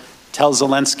quo. Tell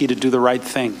Zelensky to do the right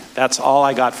thing. That's all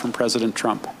I got from President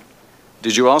Trump.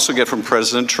 Did you also get from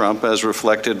President Trump, as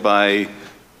reflected by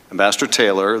Ambassador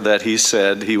Taylor, that he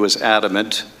said he was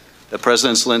adamant that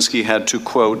President Zelensky had to,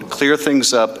 quote, clear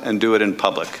things up and do it in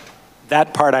public?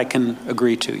 That part I can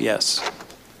agree to, yes.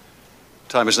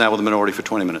 Time is now with the minority for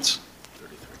 20 minutes.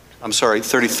 I'm sorry,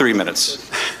 33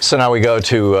 minutes. So now we go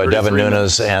to Devin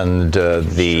Nunes and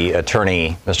the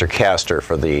attorney, Mr. Castor,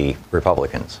 for the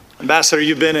Republicans. Ambassador,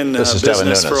 you've been in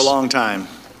business for a long time.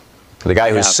 The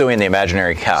guy who's suing the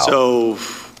imaginary cow. So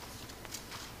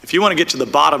if you want to get to the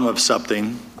bottom of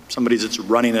something, somebody that's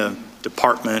running a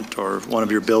department or one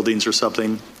of your buildings or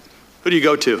something, who do you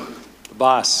go to? The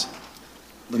boss.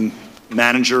 The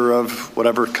manager of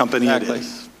whatever company it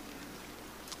is.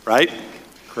 Right?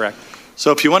 Correct.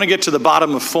 So if you want to get to the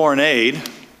bottom of foreign aid,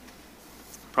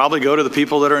 probably go to the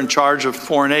people that are in charge of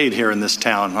foreign aid here in this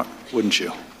town, wouldn't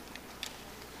you?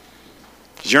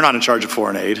 Because you're not in charge of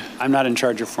foreign aid. I'm not in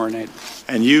charge of foreign aid.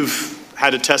 And you've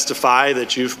had to testify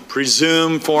that you've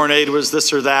presumed foreign aid was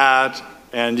this or that,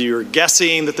 and you're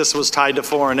guessing that this was tied to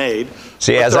foreign aid.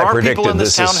 See, but as I predicted,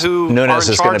 Nunes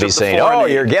is going to be saying, oh,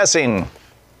 you're guessing.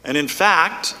 And in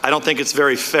fact, I don't think it's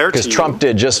very fair to you. Because Trump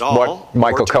did just what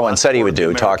Michael Cohen said he would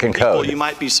do, talk in code. You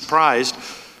might be surprised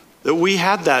that we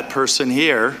had that person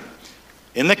here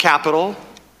in the Capitol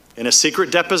in a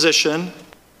secret deposition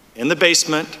in the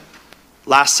basement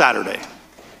last Saturday.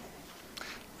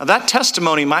 Now that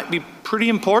testimony might be pretty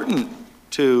important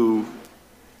to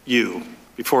you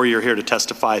before you're here to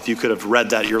testify. If you could have read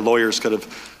that, your lawyers could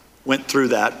have went through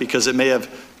that, because it may have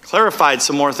clarified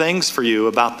some more things for you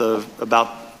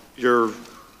about your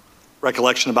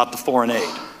recollection about the foreign aid.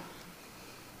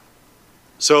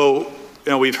 So,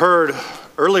 we heard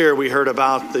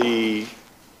about we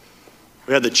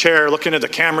had the chair looking at the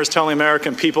cameras telling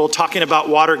American people, talking about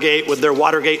Watergate with their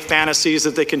Watergate fantasies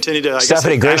that they continue to,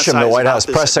 Stephanie Grisham, the White House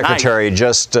press secretary,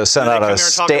 just sent out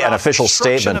an official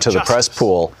statement to the press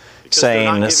pool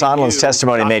saying Sondland's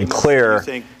testimony made clear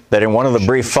that in one of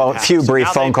the few brief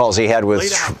phone calls he had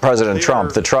with President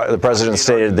Trump, the president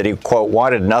stated that he, quote,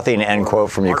 wanted nothing, end quote,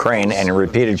 from Ukraine, and he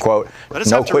repeated, quote,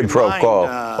 no quid pro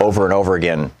quo over and over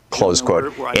again, close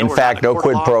quote. In fact, no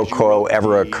quid pro quo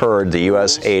ever occurred. The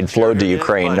U.S. aid flowed to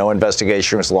Ukraine. No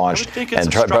investigation was launched.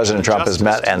 And President Trump has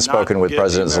met and spoken with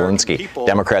President Zelensky.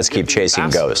 Democrats keep chasing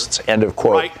ghosts. End of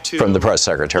quote from the press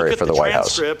secretary for the White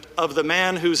House. Transcript of the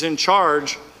man who's in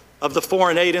charge of the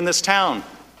foreign aid in this town.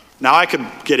 Now, I could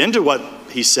get into what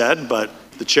he said, but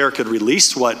the chair could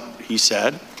release what he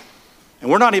said.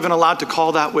 And we're not even allowed to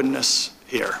call that witness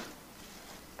here.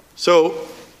 So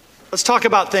let's talk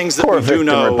about things that we do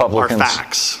know are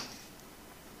facts.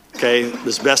 Okay,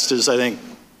 as best as I think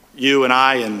you and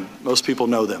I and most people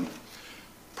know them.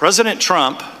 President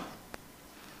Trump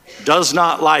does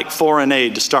not like foreign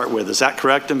aid to start with. Is that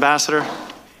correct, Ambassador?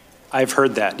 I've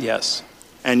heard that, yes.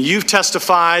 And you've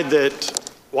testified that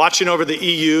watching over the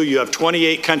EU, you have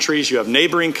 28 countries, you have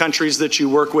neighboring countries that you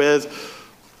work with.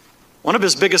 One of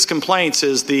his biggest complaints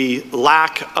is the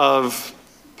lack of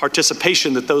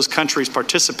participation that those countries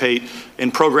participate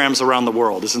in programs around the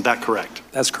world. Isn't that correct?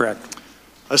 That's correct.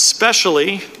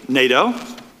 Especially NATO.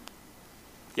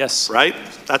 Yes. Right?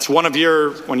 That's one of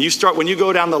your, when you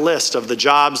go down the list of the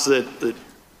jobs that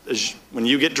when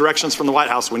you get directions from the White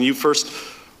House, when you first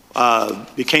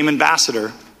became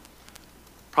ambassador,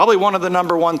 probably one of the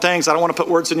number one things, I don't want to put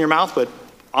words in your mouth, but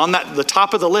on the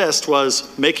top of the list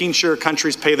was making sure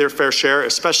countries pay their fair share,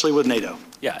 especially with NATO.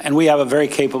 Yeah, and we have a very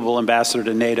capable ambassador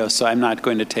to NATO, so I'm not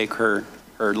going to take her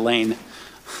lane.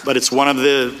 But it's one of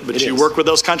you work with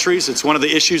those countries. It's one of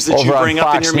the issues that you bring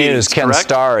up in your meetings, Ken correct?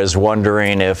 Starr is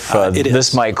wondering if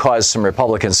this might cause some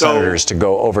Republican senators to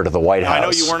go over to the White House. I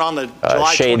know you weren't on the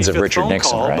July 25th shades of Richard phone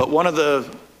Nixon, call, right? but one of the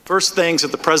first things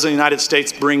that the President of the United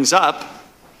States brings up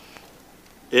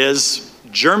is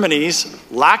Germany's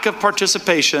lack of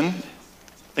participation.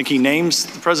 I think he names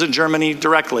the President of Germany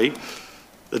directly,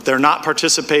 that they're not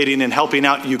participating in helping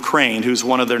out Ukraine, who's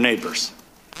one of their neighbors.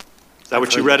 Is that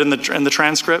what you read in the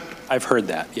transcript? I've heard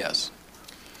that, yes.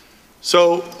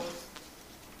 So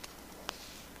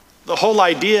the whole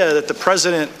idea that the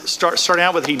president starting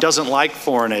out with he doesn't like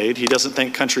foreign aid, he doesn't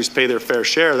think countries pay their fair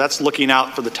share, that's looking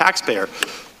out for the taxpayer.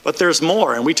 But there's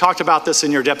more, and we talked about this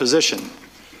in your deposition.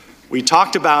 We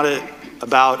talked about it,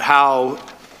 about how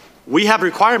we have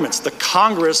requirements. The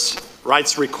Congress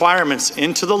writes requirements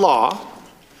into the law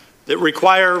that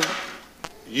require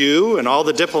you and all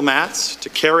the diplomats to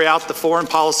carry out the foreign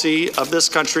policy of this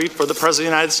country for the President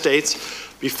of the United States.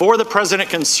 Before the President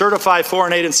can certify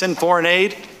foreign aid and send foreign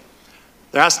aid,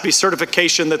 there has to be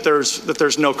certification that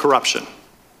there's no corruption.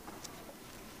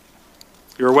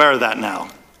 You're aware of that now?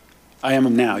 I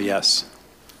am now, yes.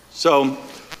 So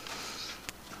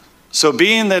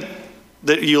being that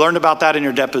you learned about that in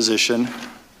your deposition,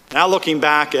 now looking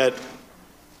back at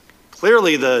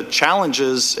clearly the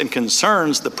challenges and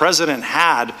concerns the president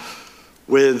had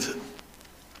with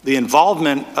the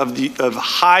involvement of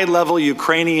high-level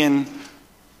Ukrainian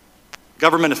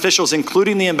government officials,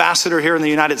 including the ambassador here in the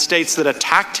United States that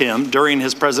attacked him during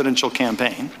his presidential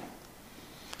campaign,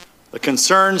 the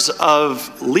concerns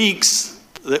of leaks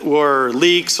that were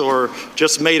leaks or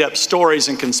just made up stories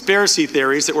and conspiracy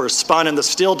theories that were spun in the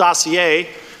Steele dossier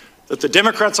that the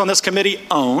Democrats on this committee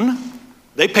own.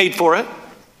 They paid for it.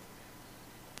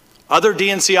 Other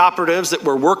DNC operatives that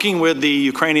were working with the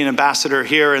Ukrainian ambassador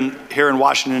here in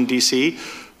Washington, D.C.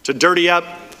 to dirty up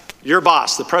your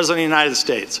boss, the President of the United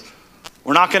States.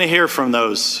 We're not going to hear from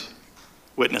those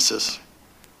witnesses.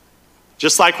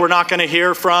 Just like we're not going to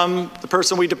hear from the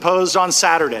person we deposed on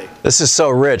Saturday. This is so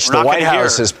rich. The White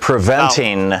House is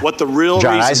preventing what the real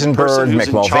John Eisenberg,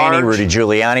 Mick Mulvaney, Rudy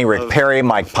Giuliani, Rick Perry,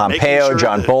 Mike Pompeo,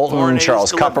 John Bolton,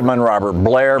 Charles Kupperman, Robert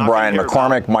Blair, Brian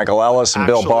McCormick, Michael Ellis, and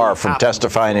Bill Barr from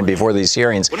testifying before these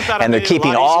hearings. And they're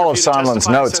keeping all of Sondland's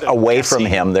notes away from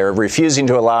him. They're refusing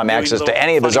to allow him access to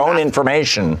any of his own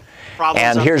information.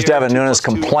 And here's Devin Nunes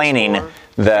complaining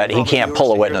that he can't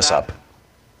pull a witness up.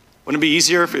 Wouldn't it be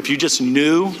easier if you just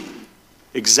knew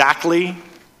exactly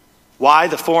why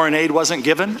the foreign aid wasn't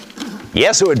given?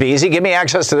 Yes, it would be easy. Give me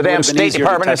access to the damn State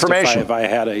Department information. If I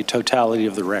had a totality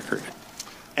of the record.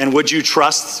 And would you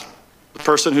trust the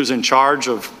person who's in charge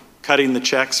of cutting the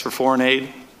checks for foreign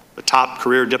aid, the top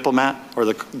career diplomat or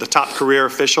the top career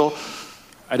official?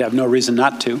 I'd have no reason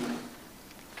not to.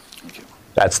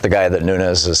 That's the guy that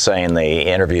Nunes is saying they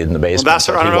interviewed in the basement.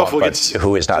 Ambassador, I don't know if we'll get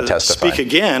who is not testifying. Speak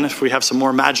again if we have some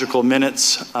more magical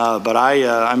minutes. But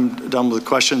I'm done with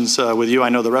questions with you. I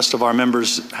know the rest of our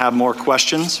members have more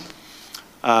questions.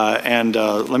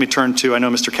 Let me turn to, I know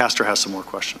Mr. Castor has some more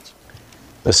questions.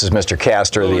 This is Mr.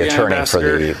 Castor, the attorney for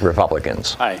the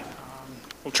Republicans. Hi.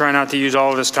 We'll try not to use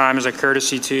all of this time as a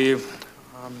courtesy to you.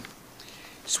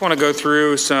 Just want to go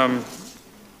through some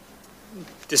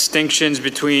distinctions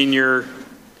between your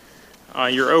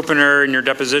opener and your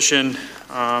deposition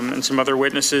and some other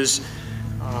witnesses.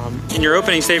 In your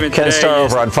opening statement today, Ken Starr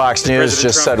over on Fox News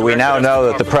just said, we now know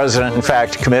that the president, in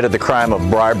fact, committed the crime of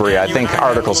bribery. I think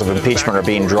articles of impeachment are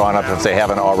being drawn up if they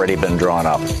haven't already been drawn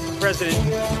up.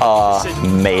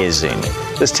 Amazing.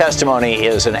 This testimony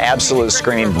is an absolute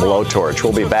screaming blowtorch.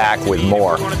 We'll be back with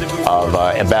more of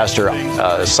Ambassador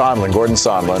Sondland, Gordon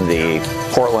Sondland, the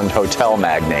Portland hotel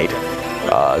magnate,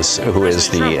 who is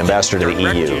the ambassador to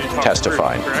the EU,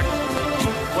 testifying.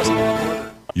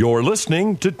 You're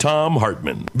listening to Thom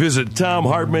Hartmann. Visit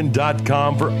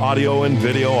ThomHartmann.com for audio and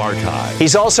video archive.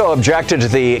 He's also objected to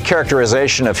the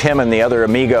characterization of him and the other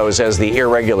amigos as the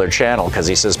irregular channel because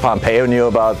he says Pompeo knew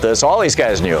about this. All these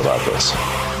guys knew about this.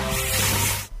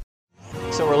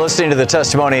 So we're listening to the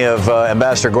testimony of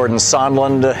Ambassador Gordon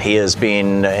Sondland. He is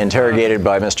being interrogated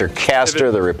by Mr. Castor,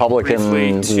 the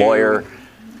Republican lawyer.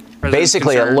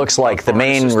 Basically, it looks like the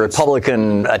main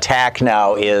Republican attack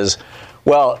now is,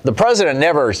 well, the president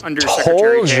never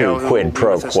told you quid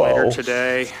pro quo.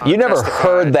 You never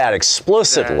heard that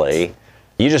explicitly.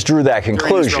 You just drew that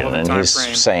conclusion. And he's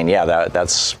saying, yeah,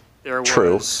 that's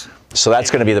true. So that's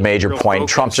going to be the major point.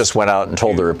 Trump just went out and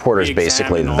told the reporters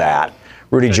basically that.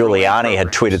 Rudy Giuliani had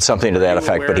tweeted something to that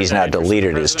effect, but he's now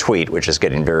deleted his tweet, which is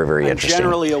getting very, very interesting.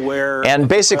 And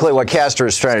basically what Castor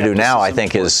is trying to do now, I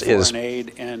think, is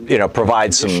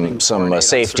provide some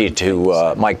safety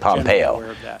to Mike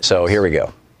Pompeo. So here we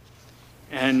go.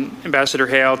 And Ambassador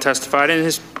Hale testified, and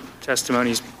his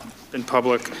testimony's been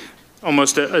public,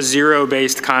 almost a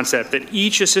zero-based concept that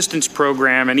each assistance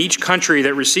program and each country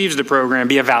that receives the program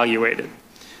be evaluated.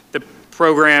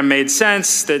 program made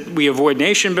sense, that we avoid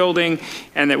nation building,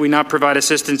 and that we not provide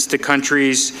assistance to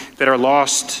countries that are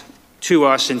lost to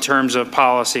us in terms of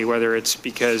policy, whether it's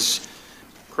because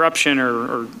corruption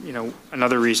or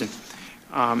another reason.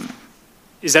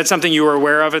 Is that something you were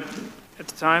aware of at the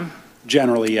time?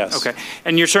 Generally, yes. Okay.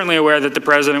 And you're certainly aware that the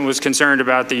president was concerned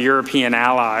about the European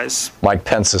allies. Mike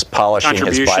Pence is polishing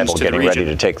his Bible, getting ready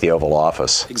to take the Oval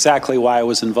Office. Exactly why I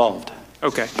was involved.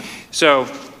 Okay. So,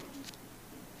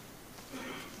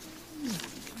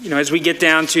 as we get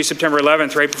down to September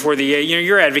 11th, right before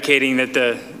you're advocating that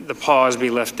the pause be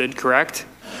lifted, correct?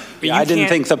 Yeah, I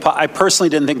personally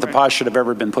didn't think the pause should have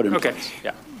ever been put in place.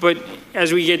 Yeah. But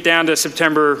as we get down to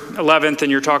September 11th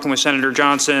and you're talking with Senator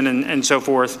Johnson and so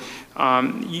forth,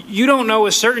 you don't know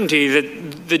with certainty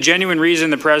that the genuine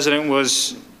reason the president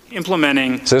was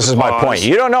implementing. So this is my point.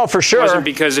 You don't know for sure. Wasn't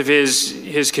because of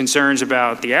his concerns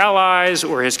about the allies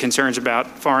or his concerns about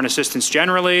foreign assistance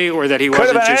generally, or that he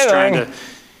wasn't just trying to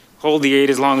hold the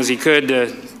aid as long as he could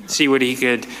to see what he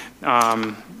could,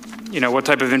 what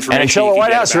type of information. And until the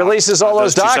White House releases all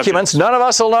those documents, none of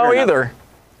us will know either.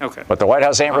 Okay. But the White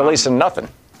House ain't releasing nothing.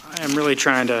 I am really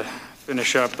trying to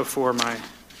finish up before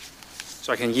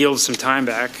so I can yield some time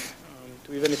back.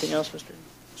 Do we have anything else, Mr.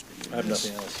 I have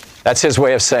nothing else. That's his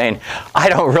way of saying, I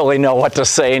don't really know what to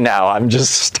say now. I'm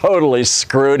just totally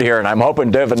screwed here, and I'm hoping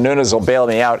Devin Nunes will bail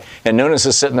me out. And Nunes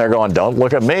is sitting there going, don't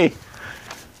look at me.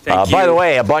 By the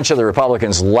way, a bunch of the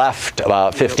Republicans left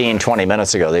about 15, 20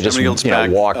 minutes ago. They just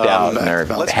walked out, and they're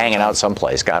hanging out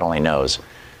someplace. God only knows.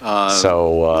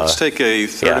 Let's take a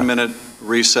 30-minute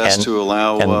recess to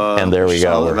allow and there we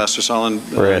go. Ambassador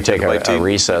Sondland. We're going to take a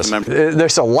recess.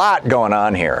 There's a lot going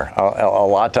on here, a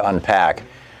lot to unpack.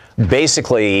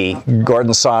 Basically,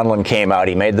 Gordon Sondland came out.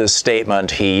 He made this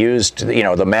statement. He used,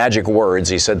 the magic words.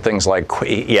 He said things like,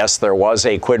 yes, there was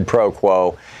a quid pro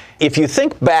quo. If you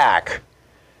think back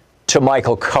to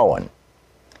Michael Cohen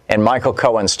and Michael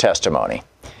Cohen's testimony,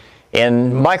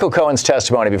 in Michael Cohen's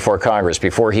testimony before Congress,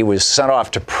 before he was sent off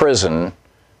to prison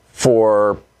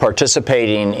for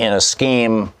participating in a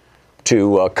scheme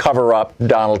to cover up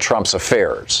Donald Trump's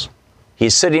affairs,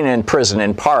 he's sitting in prison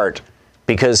in part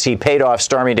because he paid off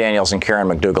Stormy Daniels and Karen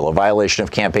McDougal, a violation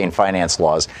of campaign finance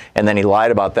laws, and then he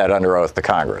lied about that under oath to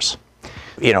Congress,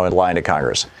 and lying to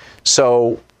Congress.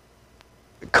 So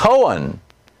Cohen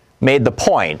made the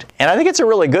point, and I think it's a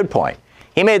really good point.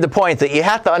 He made the point that you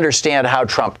have to understand how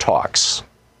Trump talks.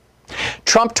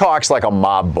 Trump talks like a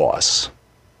mob boss.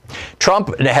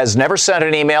 Trump has never sent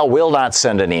an email, will not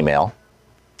send an email.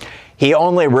 He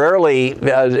only rarely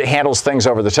handles things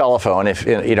over the telephone,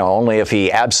 only if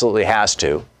he absolutely has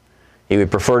to. He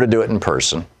would prefer to do it in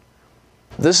person.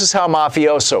 This is how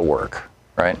mafioso work,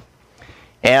 right?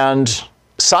 And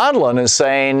Sondland is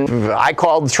saying, I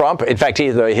called Trump. In fact,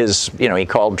 he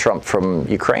called Trump from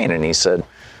Ukraine, and he said,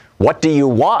 what do you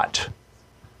want?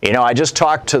 I just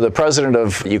talked to the president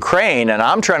of Ukraine, and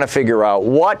I'm trying to figure out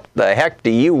what the heck do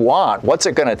you want? What's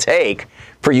it going to take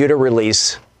for you to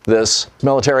release this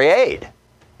military aid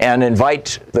and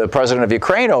invite the president of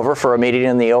Ukraine over for a meeting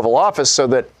in the Oval Office so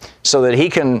that he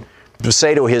can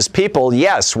say to his people,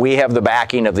 yes, we have the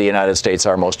backing of the United States,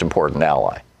 our most important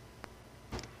ally.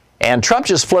 And Trump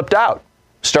just flipped out.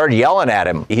 Started yelling at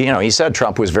him. He said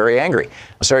Trump was very angry.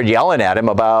 Started yelling at him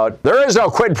about, there is no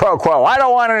quid pro quo. I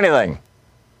don't want anything.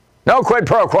 No quid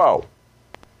pro quo.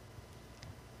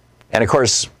 And of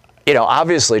course,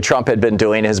 obviously Trump had been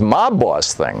doing his mob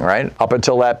boss thing, right? Up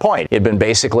until that point. He'd been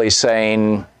basically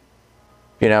saying,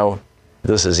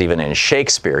 this is even in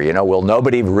Shakespeare, will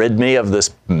nobody rid me of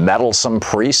this meddlesome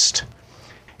priest?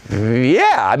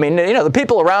 Yeah, the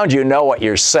people around you know what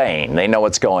you're saying. They know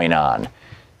what's going on.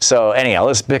 So anyhow,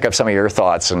 let's pick up some of your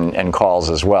thoughts and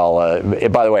calls as well.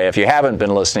 By the way, if you haven't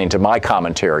been listening to my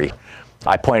commentary,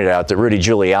 I pointed out that Rudy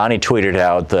Giuliani tweeted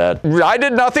out that I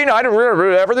did nothing,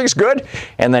 everything's good,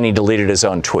 and then he deleted his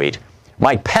own tweet.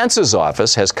 Mike Pence's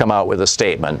office has come out with a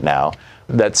statement now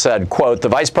that said, quote, the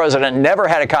vice president never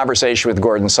had a conversation with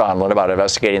Gordon Sondland about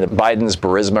investigating Biden's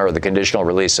Burisma or the conditional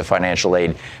release of financial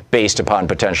aid based upon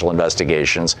potential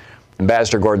investigations.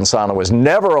 Ambassador Gordon Sondland was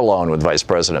never alone with Vice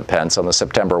President Pence on the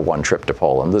September 1 trip to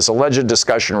Poland. This alleged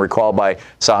discussion recalled by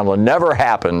Sondland never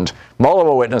happened.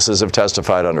 Multiple witnesses have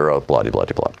testified under oath, blah, blah, blah,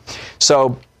 blah.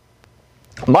 So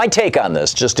my take on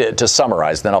this, just to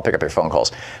summarize, then I'll pick up your phone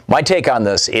calls. My take on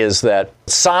this is that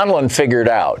Sondland figured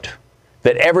out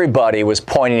that everybody was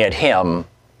pointing at him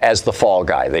as the fall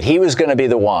guy, that he was going to be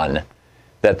the one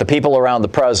that the people around the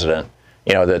president,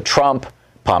 that Trump,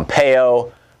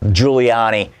 Pompeo,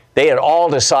 Giuliani, they had all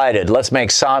decided, let's make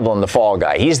Sondland the fall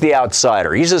guy. He's the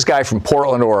outsider. He's this guy from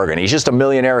Portland, Oregon. He's just a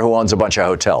millionaire who owns a bunch of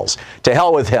hotels. To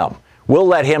hell with him. We'll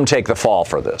let him take the fall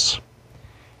for this.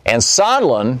 And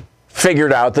Sondland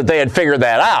figured out that they had figured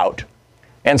that out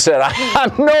and said,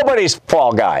 I'm nobody's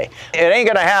fall guy. It ain't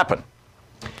going to happen.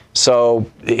 So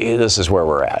this is where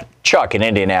we're at. Chuck in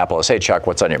Indianapolis. Hey, Chuck,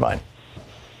 what's on your mind?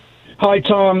 Hi,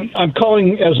 Tom. I'm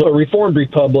calling as a Reformed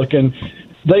Republican.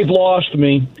 They've lost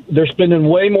me. They're spending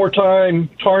way more time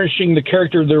tarnishing the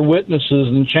character of their witnesses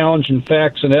than challenging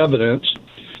facts and evidence.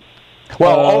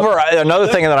 Well, another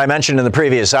thing that I mentioned in the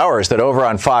previous hour is that over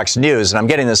on Fox News, and I'm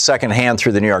getting this secondhand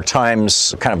through the New York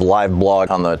Times kind of live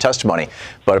blog on the testimony,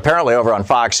 but apparently over on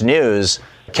Fox News,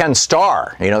 Ken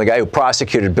Starr, the guy who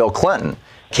prosecuted Bill Clinton,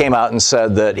 came out and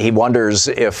said that he wonders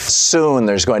if soon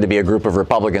there's going to be a group of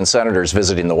Republican senators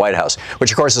visiting the White House,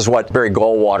 which, of course, is what Barry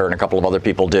Goldwater and a couple of other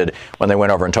people did when they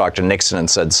went over and talked to Nixon and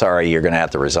said, sorry, you're going to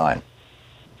have to resign.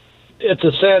 It's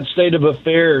a sad state of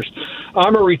affairs.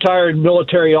 I'm a retired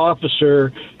military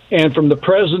officer, and from the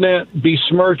president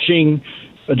besmirching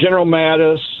General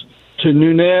Mattis to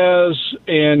Nunes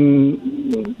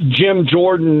and Jim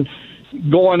Jordan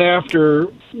going after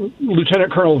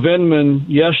Lieutenant Colonel Vindman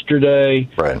yesterday,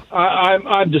 right.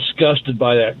 I'm disgusted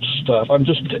by that stuff. I'm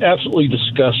just absolutely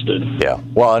disgusted. Yeah.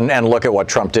 Well, and look at what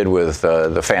Trump did with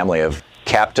the family of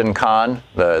Captain Khan,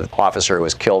 the officer who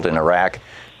was killed in Iraq.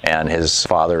 And his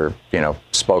father,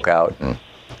 spoke out,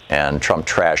 and Trump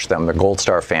trashed them, the Gold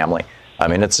Star family. I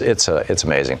mean, it's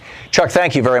amazing. Chuck,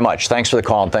 thank you very much. Thanks for the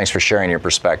call, and thanks for sharing your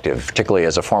perspective, particularly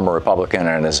as a former Republican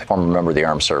and as a former member of the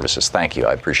Armed Services. Thank you.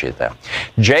 I appreciate that.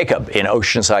 Jacob in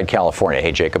Oceanside, California.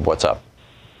 Hey, Jacob, what's up?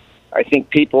 I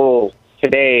think people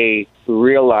today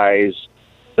realize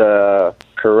the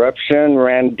corruption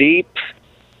ran deep,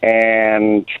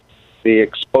 and the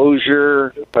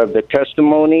exposure of the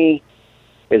testimony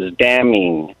is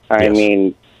damning. I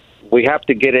mean, we have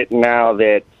to get it now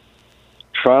that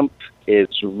Trump is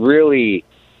really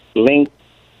linked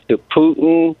to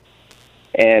Putin.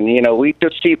 And, we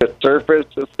just see the surface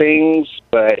of things,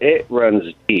 but it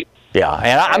runs deep. Yeah,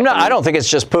 and I don't think it's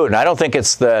just Putin. I don't think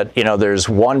it's that, there's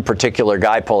one particular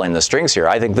guy pulling the strings here.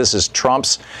 I think this is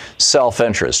Trump's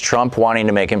self-interest, Trump wanting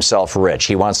to make himself rich.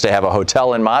 He wants to have a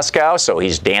hotel in Moscow, so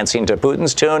he's dancing to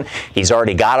Putin's tune. He's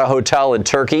already got a hotel in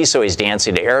Turkey, so he's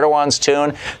dancing to Erdogan's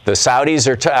tune. The Saudis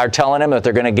are telling him that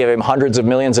they're going to give him hundreds of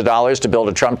millions of dollars to build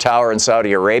a Trump Tower in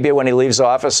Saudi Arabia when he leaves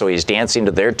office, so he's dancing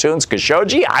to their tunes.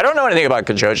 Khashoggi? I don't know anything about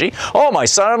Khashoggi. Oh, my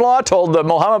son-in-law told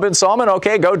Mohammed bin Salman,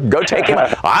 okay, go take him.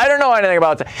 I don't know anything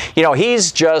about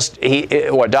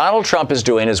that. What Donald Trump is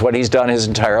doing is what he's done his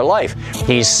entire life.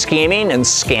 He's scheming and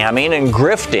scamming and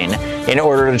grifting in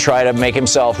order to try to make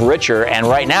himself richer, and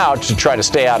right now to try to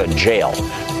stay out of jail.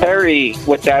 Harry,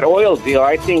 with that oil deal,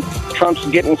 I think Trump's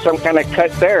getting some kind of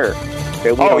cut there.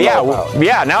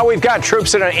 Yeah. Now we've got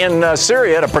troops in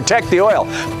Syria to protect the oil.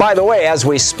 By the way, as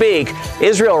we speak,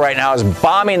 Israel right now is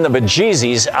bombing the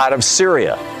bejesus out of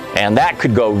Syria. And that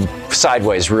could go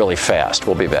sideways really fast.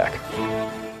 We'll be back.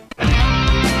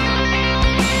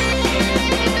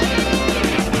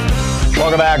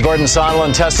 Welcome back. Gordon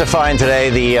Sondland testifying today.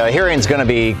 The hearing's going to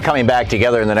be coming back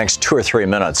together in the next 2 or 3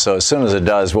 minutes. So as soon as it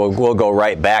does, we'll go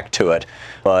right back to it.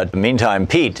 But in the meantime,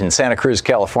 Pete in Santa Cruz,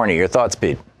 California. Your thoughts,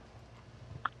 Pete?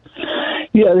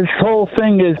 Yeah, this whole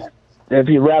thing is, if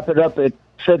you wrap it up, it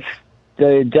fits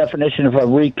the definition of a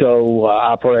RICO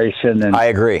operation. And I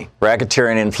agree.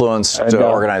 Racketeering, influenced,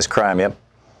 organized crime, yep.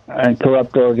 And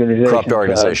corrupt organization. Corrupt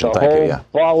organization, thank you, yeah.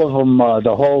 All of them,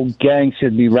 the whole gang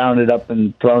should be rounded up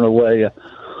and thrown away.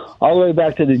 All the way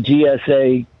back to the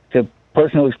GSA, the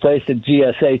person who was placed at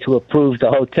GSA to approve the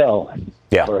hotel.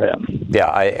 Yeah. For him.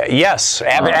 Yeah. Yes,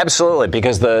 absolutely.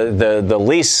 Because the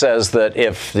lease says that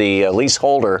if the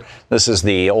leaseholder, this is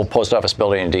the old post office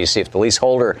building in D.C., if the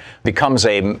leaseholder becomes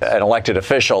an elected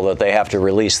official, that they have to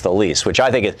release the lease, which I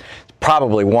think is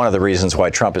probably one of the reasons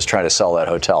why Trump is trying to sell that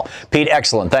hotel. Pete,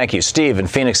 excellent. Thank you. Steve in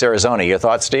Phoenix, Arizona. Your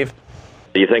thoughts, Steve?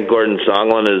 Do you think Gordon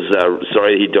Sondland is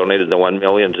sorry he donated the $1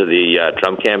 million to the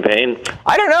Trump campaign?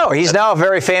 I don't know. He's now a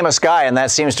very famous guy, and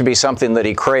that seems to be something that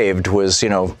he craved was,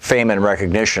 fame and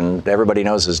recognition. Everybody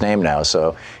knows his name now.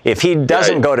 So if he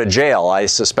doesn't go to jail, I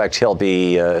suspect he'll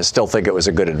be still think it was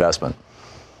a good investment.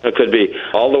 It could be.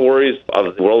 All the worries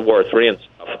of World War III and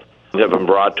stuff have been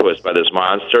brought to us by this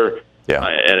monster. Yeah.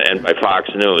 And by Fox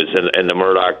News and the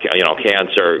Murdoch,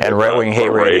 cancer. And right-wing hate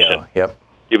radio. Yep.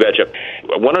 You betcha.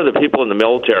 One of the people in the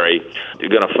military are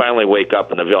going to finally wake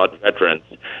up, and the veterans,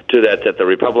 to that the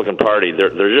Republican Party,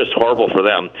 they're just horrible for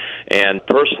them, and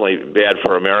personally bad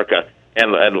for America.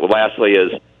 And lastly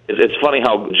it's funny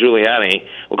how Giulianni,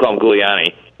 we'll call him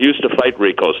Giulianni, used to fight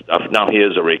RICO stuff. Now he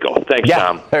is a RICO. Thanks,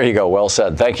 Tom. There you go. Well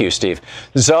said. Thank you, Steve.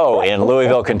 Zoe in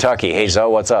Louisville, Kentucky. Hey, Zoe,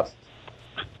 what's up?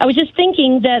 I was just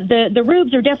thinking that the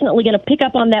rubes are definitely going to pick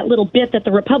up on that little bit that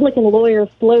the Republican lawyer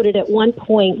floated at one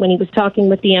point when he was talking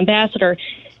with the ambassador.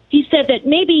 He said that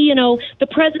maybe, the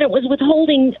president was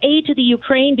withholding aid to the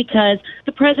Ukraine because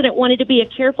the president wanted to be a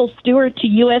careful steward to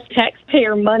U.S.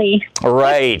 taxpayer money.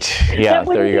 Right. Yeah, that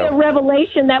wouldn't be a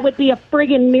revelation. That would be a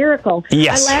friggin' miracle.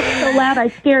 Yes. I laughed so loud I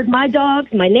scared my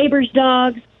dogs, my neighbor's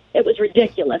dogs. It was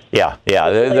ridiculous. Yeah.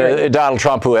 Donald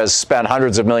Trump, who has spent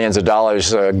hundreds of millions of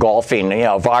dollars golfing,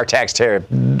 of our taxpayer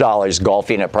dollars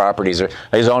golfing at properties,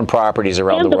 his own properties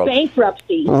around the world. And the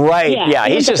bankruptcy. Right. Yeah.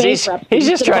 He's just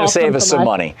trying to save us some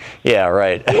money. Yeah.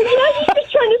 Right. He's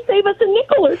just trying to save us a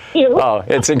nickel or two. Oh,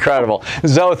 it's incredible.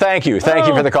 Zoe, thank you. Thank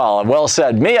you for the call. Well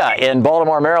said. Mia in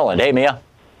Baltimore, Maryland. Hey, Mia.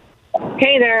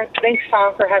 Hey there. Thanks,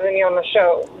 Tom, for having me on the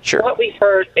show. Sure. What we've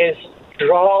heard is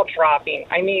jaw dropping.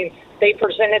 I mean, they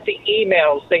presented the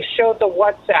emails. They showed the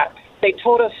WhatsApp. They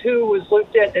told us who was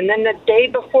looped in. And then the day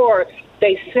before,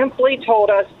 they simply told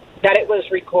us that it was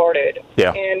recorded.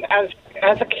 Yeah. And as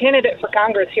a candidate for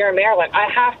Congress here in Maryland, I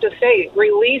have to say,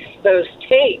 release those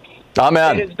tapes.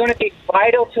 Amen. It is going to be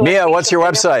vital to... Mia, what's your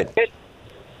website?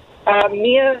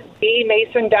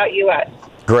 MiaBMason.us.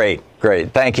 Great.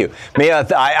 Thank you. Mia,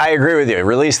 I agree with you.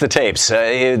 Release the tapes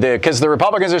because the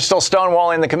Republicans are still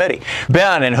stonewalling the committee.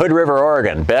 Ben in Hood River,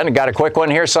 Oregon. Ben, got a quick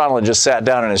one here? Sondland just sat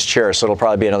down in his chair, so it'll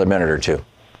probably be another minute or two.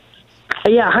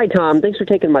 Yeah. Hi, Tom. Thanks for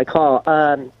taking my call.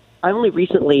 I only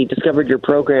recently discovered your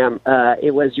program.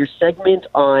 It was your segment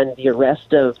on the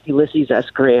arrest of Ulysses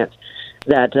S. Grant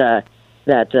that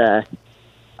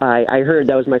I heard.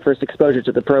 That was my first exposure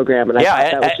to the program, and I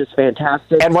thought that was just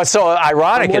fantastic. And what's so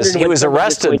ironic is he was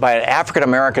arrested by an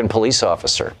African-American police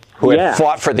officer who had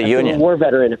fought for the Union. A war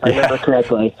veteran, if I remember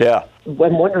correctly. Yeah.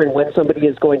 I'm wondering when somebody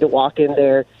is going to walk in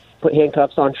there, put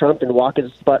handcuffs on Trump, and walk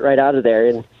his butt right out of there.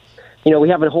 And, we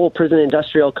have a whole prison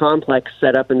industrial complex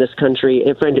set up in this country.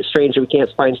 I find it strange that we can't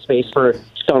find space for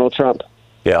Donald Trump.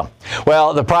 Yeah.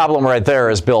 Well, the problem right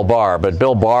there is Bill Barr, but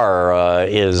Bill Barr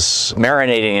is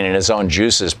marinating in his own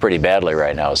juices pretty badly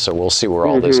right now, so we'll see where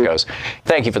all this goes.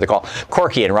 Thank you for the call.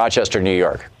 Corky in Rochester, New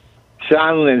York.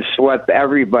 Sondland swept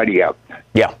everybody up.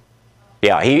 Yeah.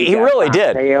 Yeah, he really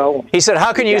did. He said,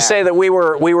 "How can you say that we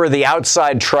were the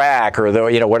outside track, or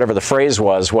the whatever the phrase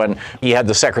was, when you had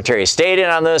the Secretary of State in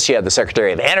on this, you had the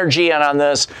Secretary of Energy in on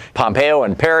this, Pompeo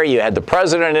and Perry, you had the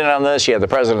President in on this, you had the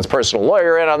President's personal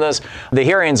lawyer in on this. The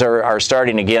hearings are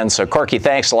starting again." So, Corky,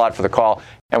 thanks a lot for the call,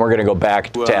 and we're going to go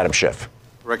back to Adam Schiff.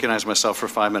 Recognize myself for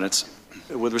 5 minutes.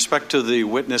 With respect to the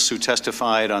witness who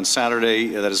testified on Saturday,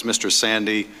 that is Mr.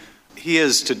 Sandy, he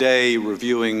is today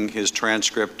reviewing his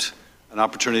transcript. An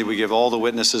opportunity we give all the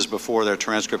witnesses before their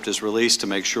transcript is released to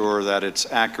make sure that it's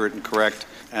accurate and correct.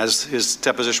 As his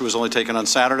deposition was only taken on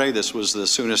Saturday, this was the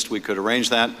soonest we could arrange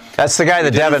that. That's the guy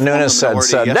that Devin Nunes said,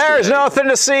 "There's nothing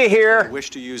to see here." If they wish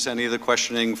to use any of the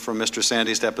questioning from Mr.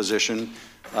 Sandy's deposition,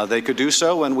 they could do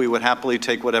so, and we would happily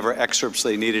take whatever excerpts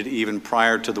they needed even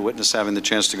prior to the witness having the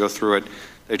chance to go through it.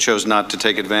 They chose not to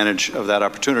take advantage of that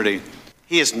opportunity.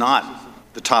 He is not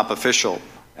the top official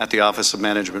at the Office of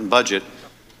Management and Budget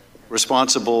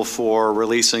responsible for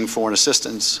releasing foreign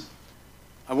assistance.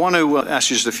 I want to ask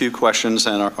you just a few questions,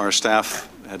 and our staff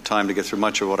had time to get through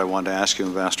much of what I wanted to ask you,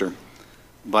 Ambassador.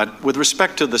 But with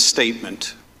respect to the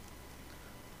statement,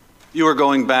 you are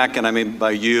going back, and I mean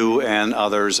by you and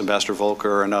others, Ambassador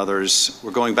Volker and others,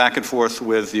 we're going back and forth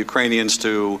with the Ukrainians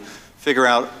to figure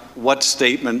out what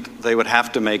statement they would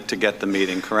have to make to get the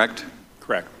meeting, correct?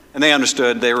 Correct. And they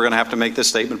understood they were going to have to make this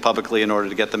statement publicly in order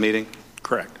to get the meeting?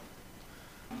 Correct.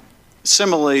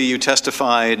 Similarly, you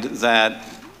testified that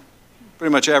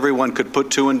pretty much everyone could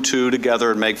put 2 and 2 together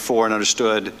and make 4, and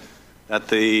understood that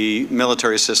the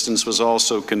military assistance was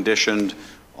also conditioned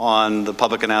on the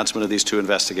public announcement of these 2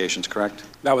 investigations, correct?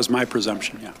 That was my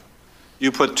presumption, yeah.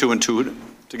 You put 2 and 2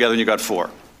 together and you got 4.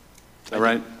 Is that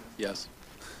right? Yes.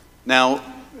 Now,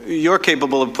 you're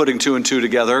capable of putting 2 and 2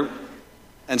 together,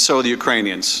 and so are the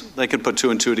Ukrainians. They could put 2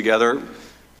 and 2 together.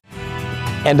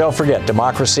 And don't forget,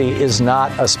 democracy is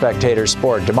not a spectator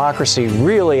sport. Democracy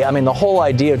really, the whole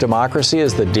idea of democracy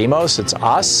is the demos. It's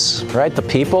us, right? The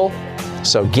people.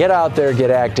 So get out there,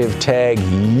 get active, tag,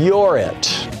 you're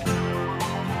it.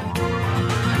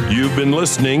 You've been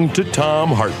listening to Thom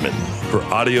Hartmann. For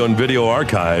audio and video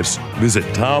archives, visit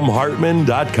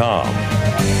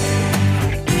thomhartmann.com.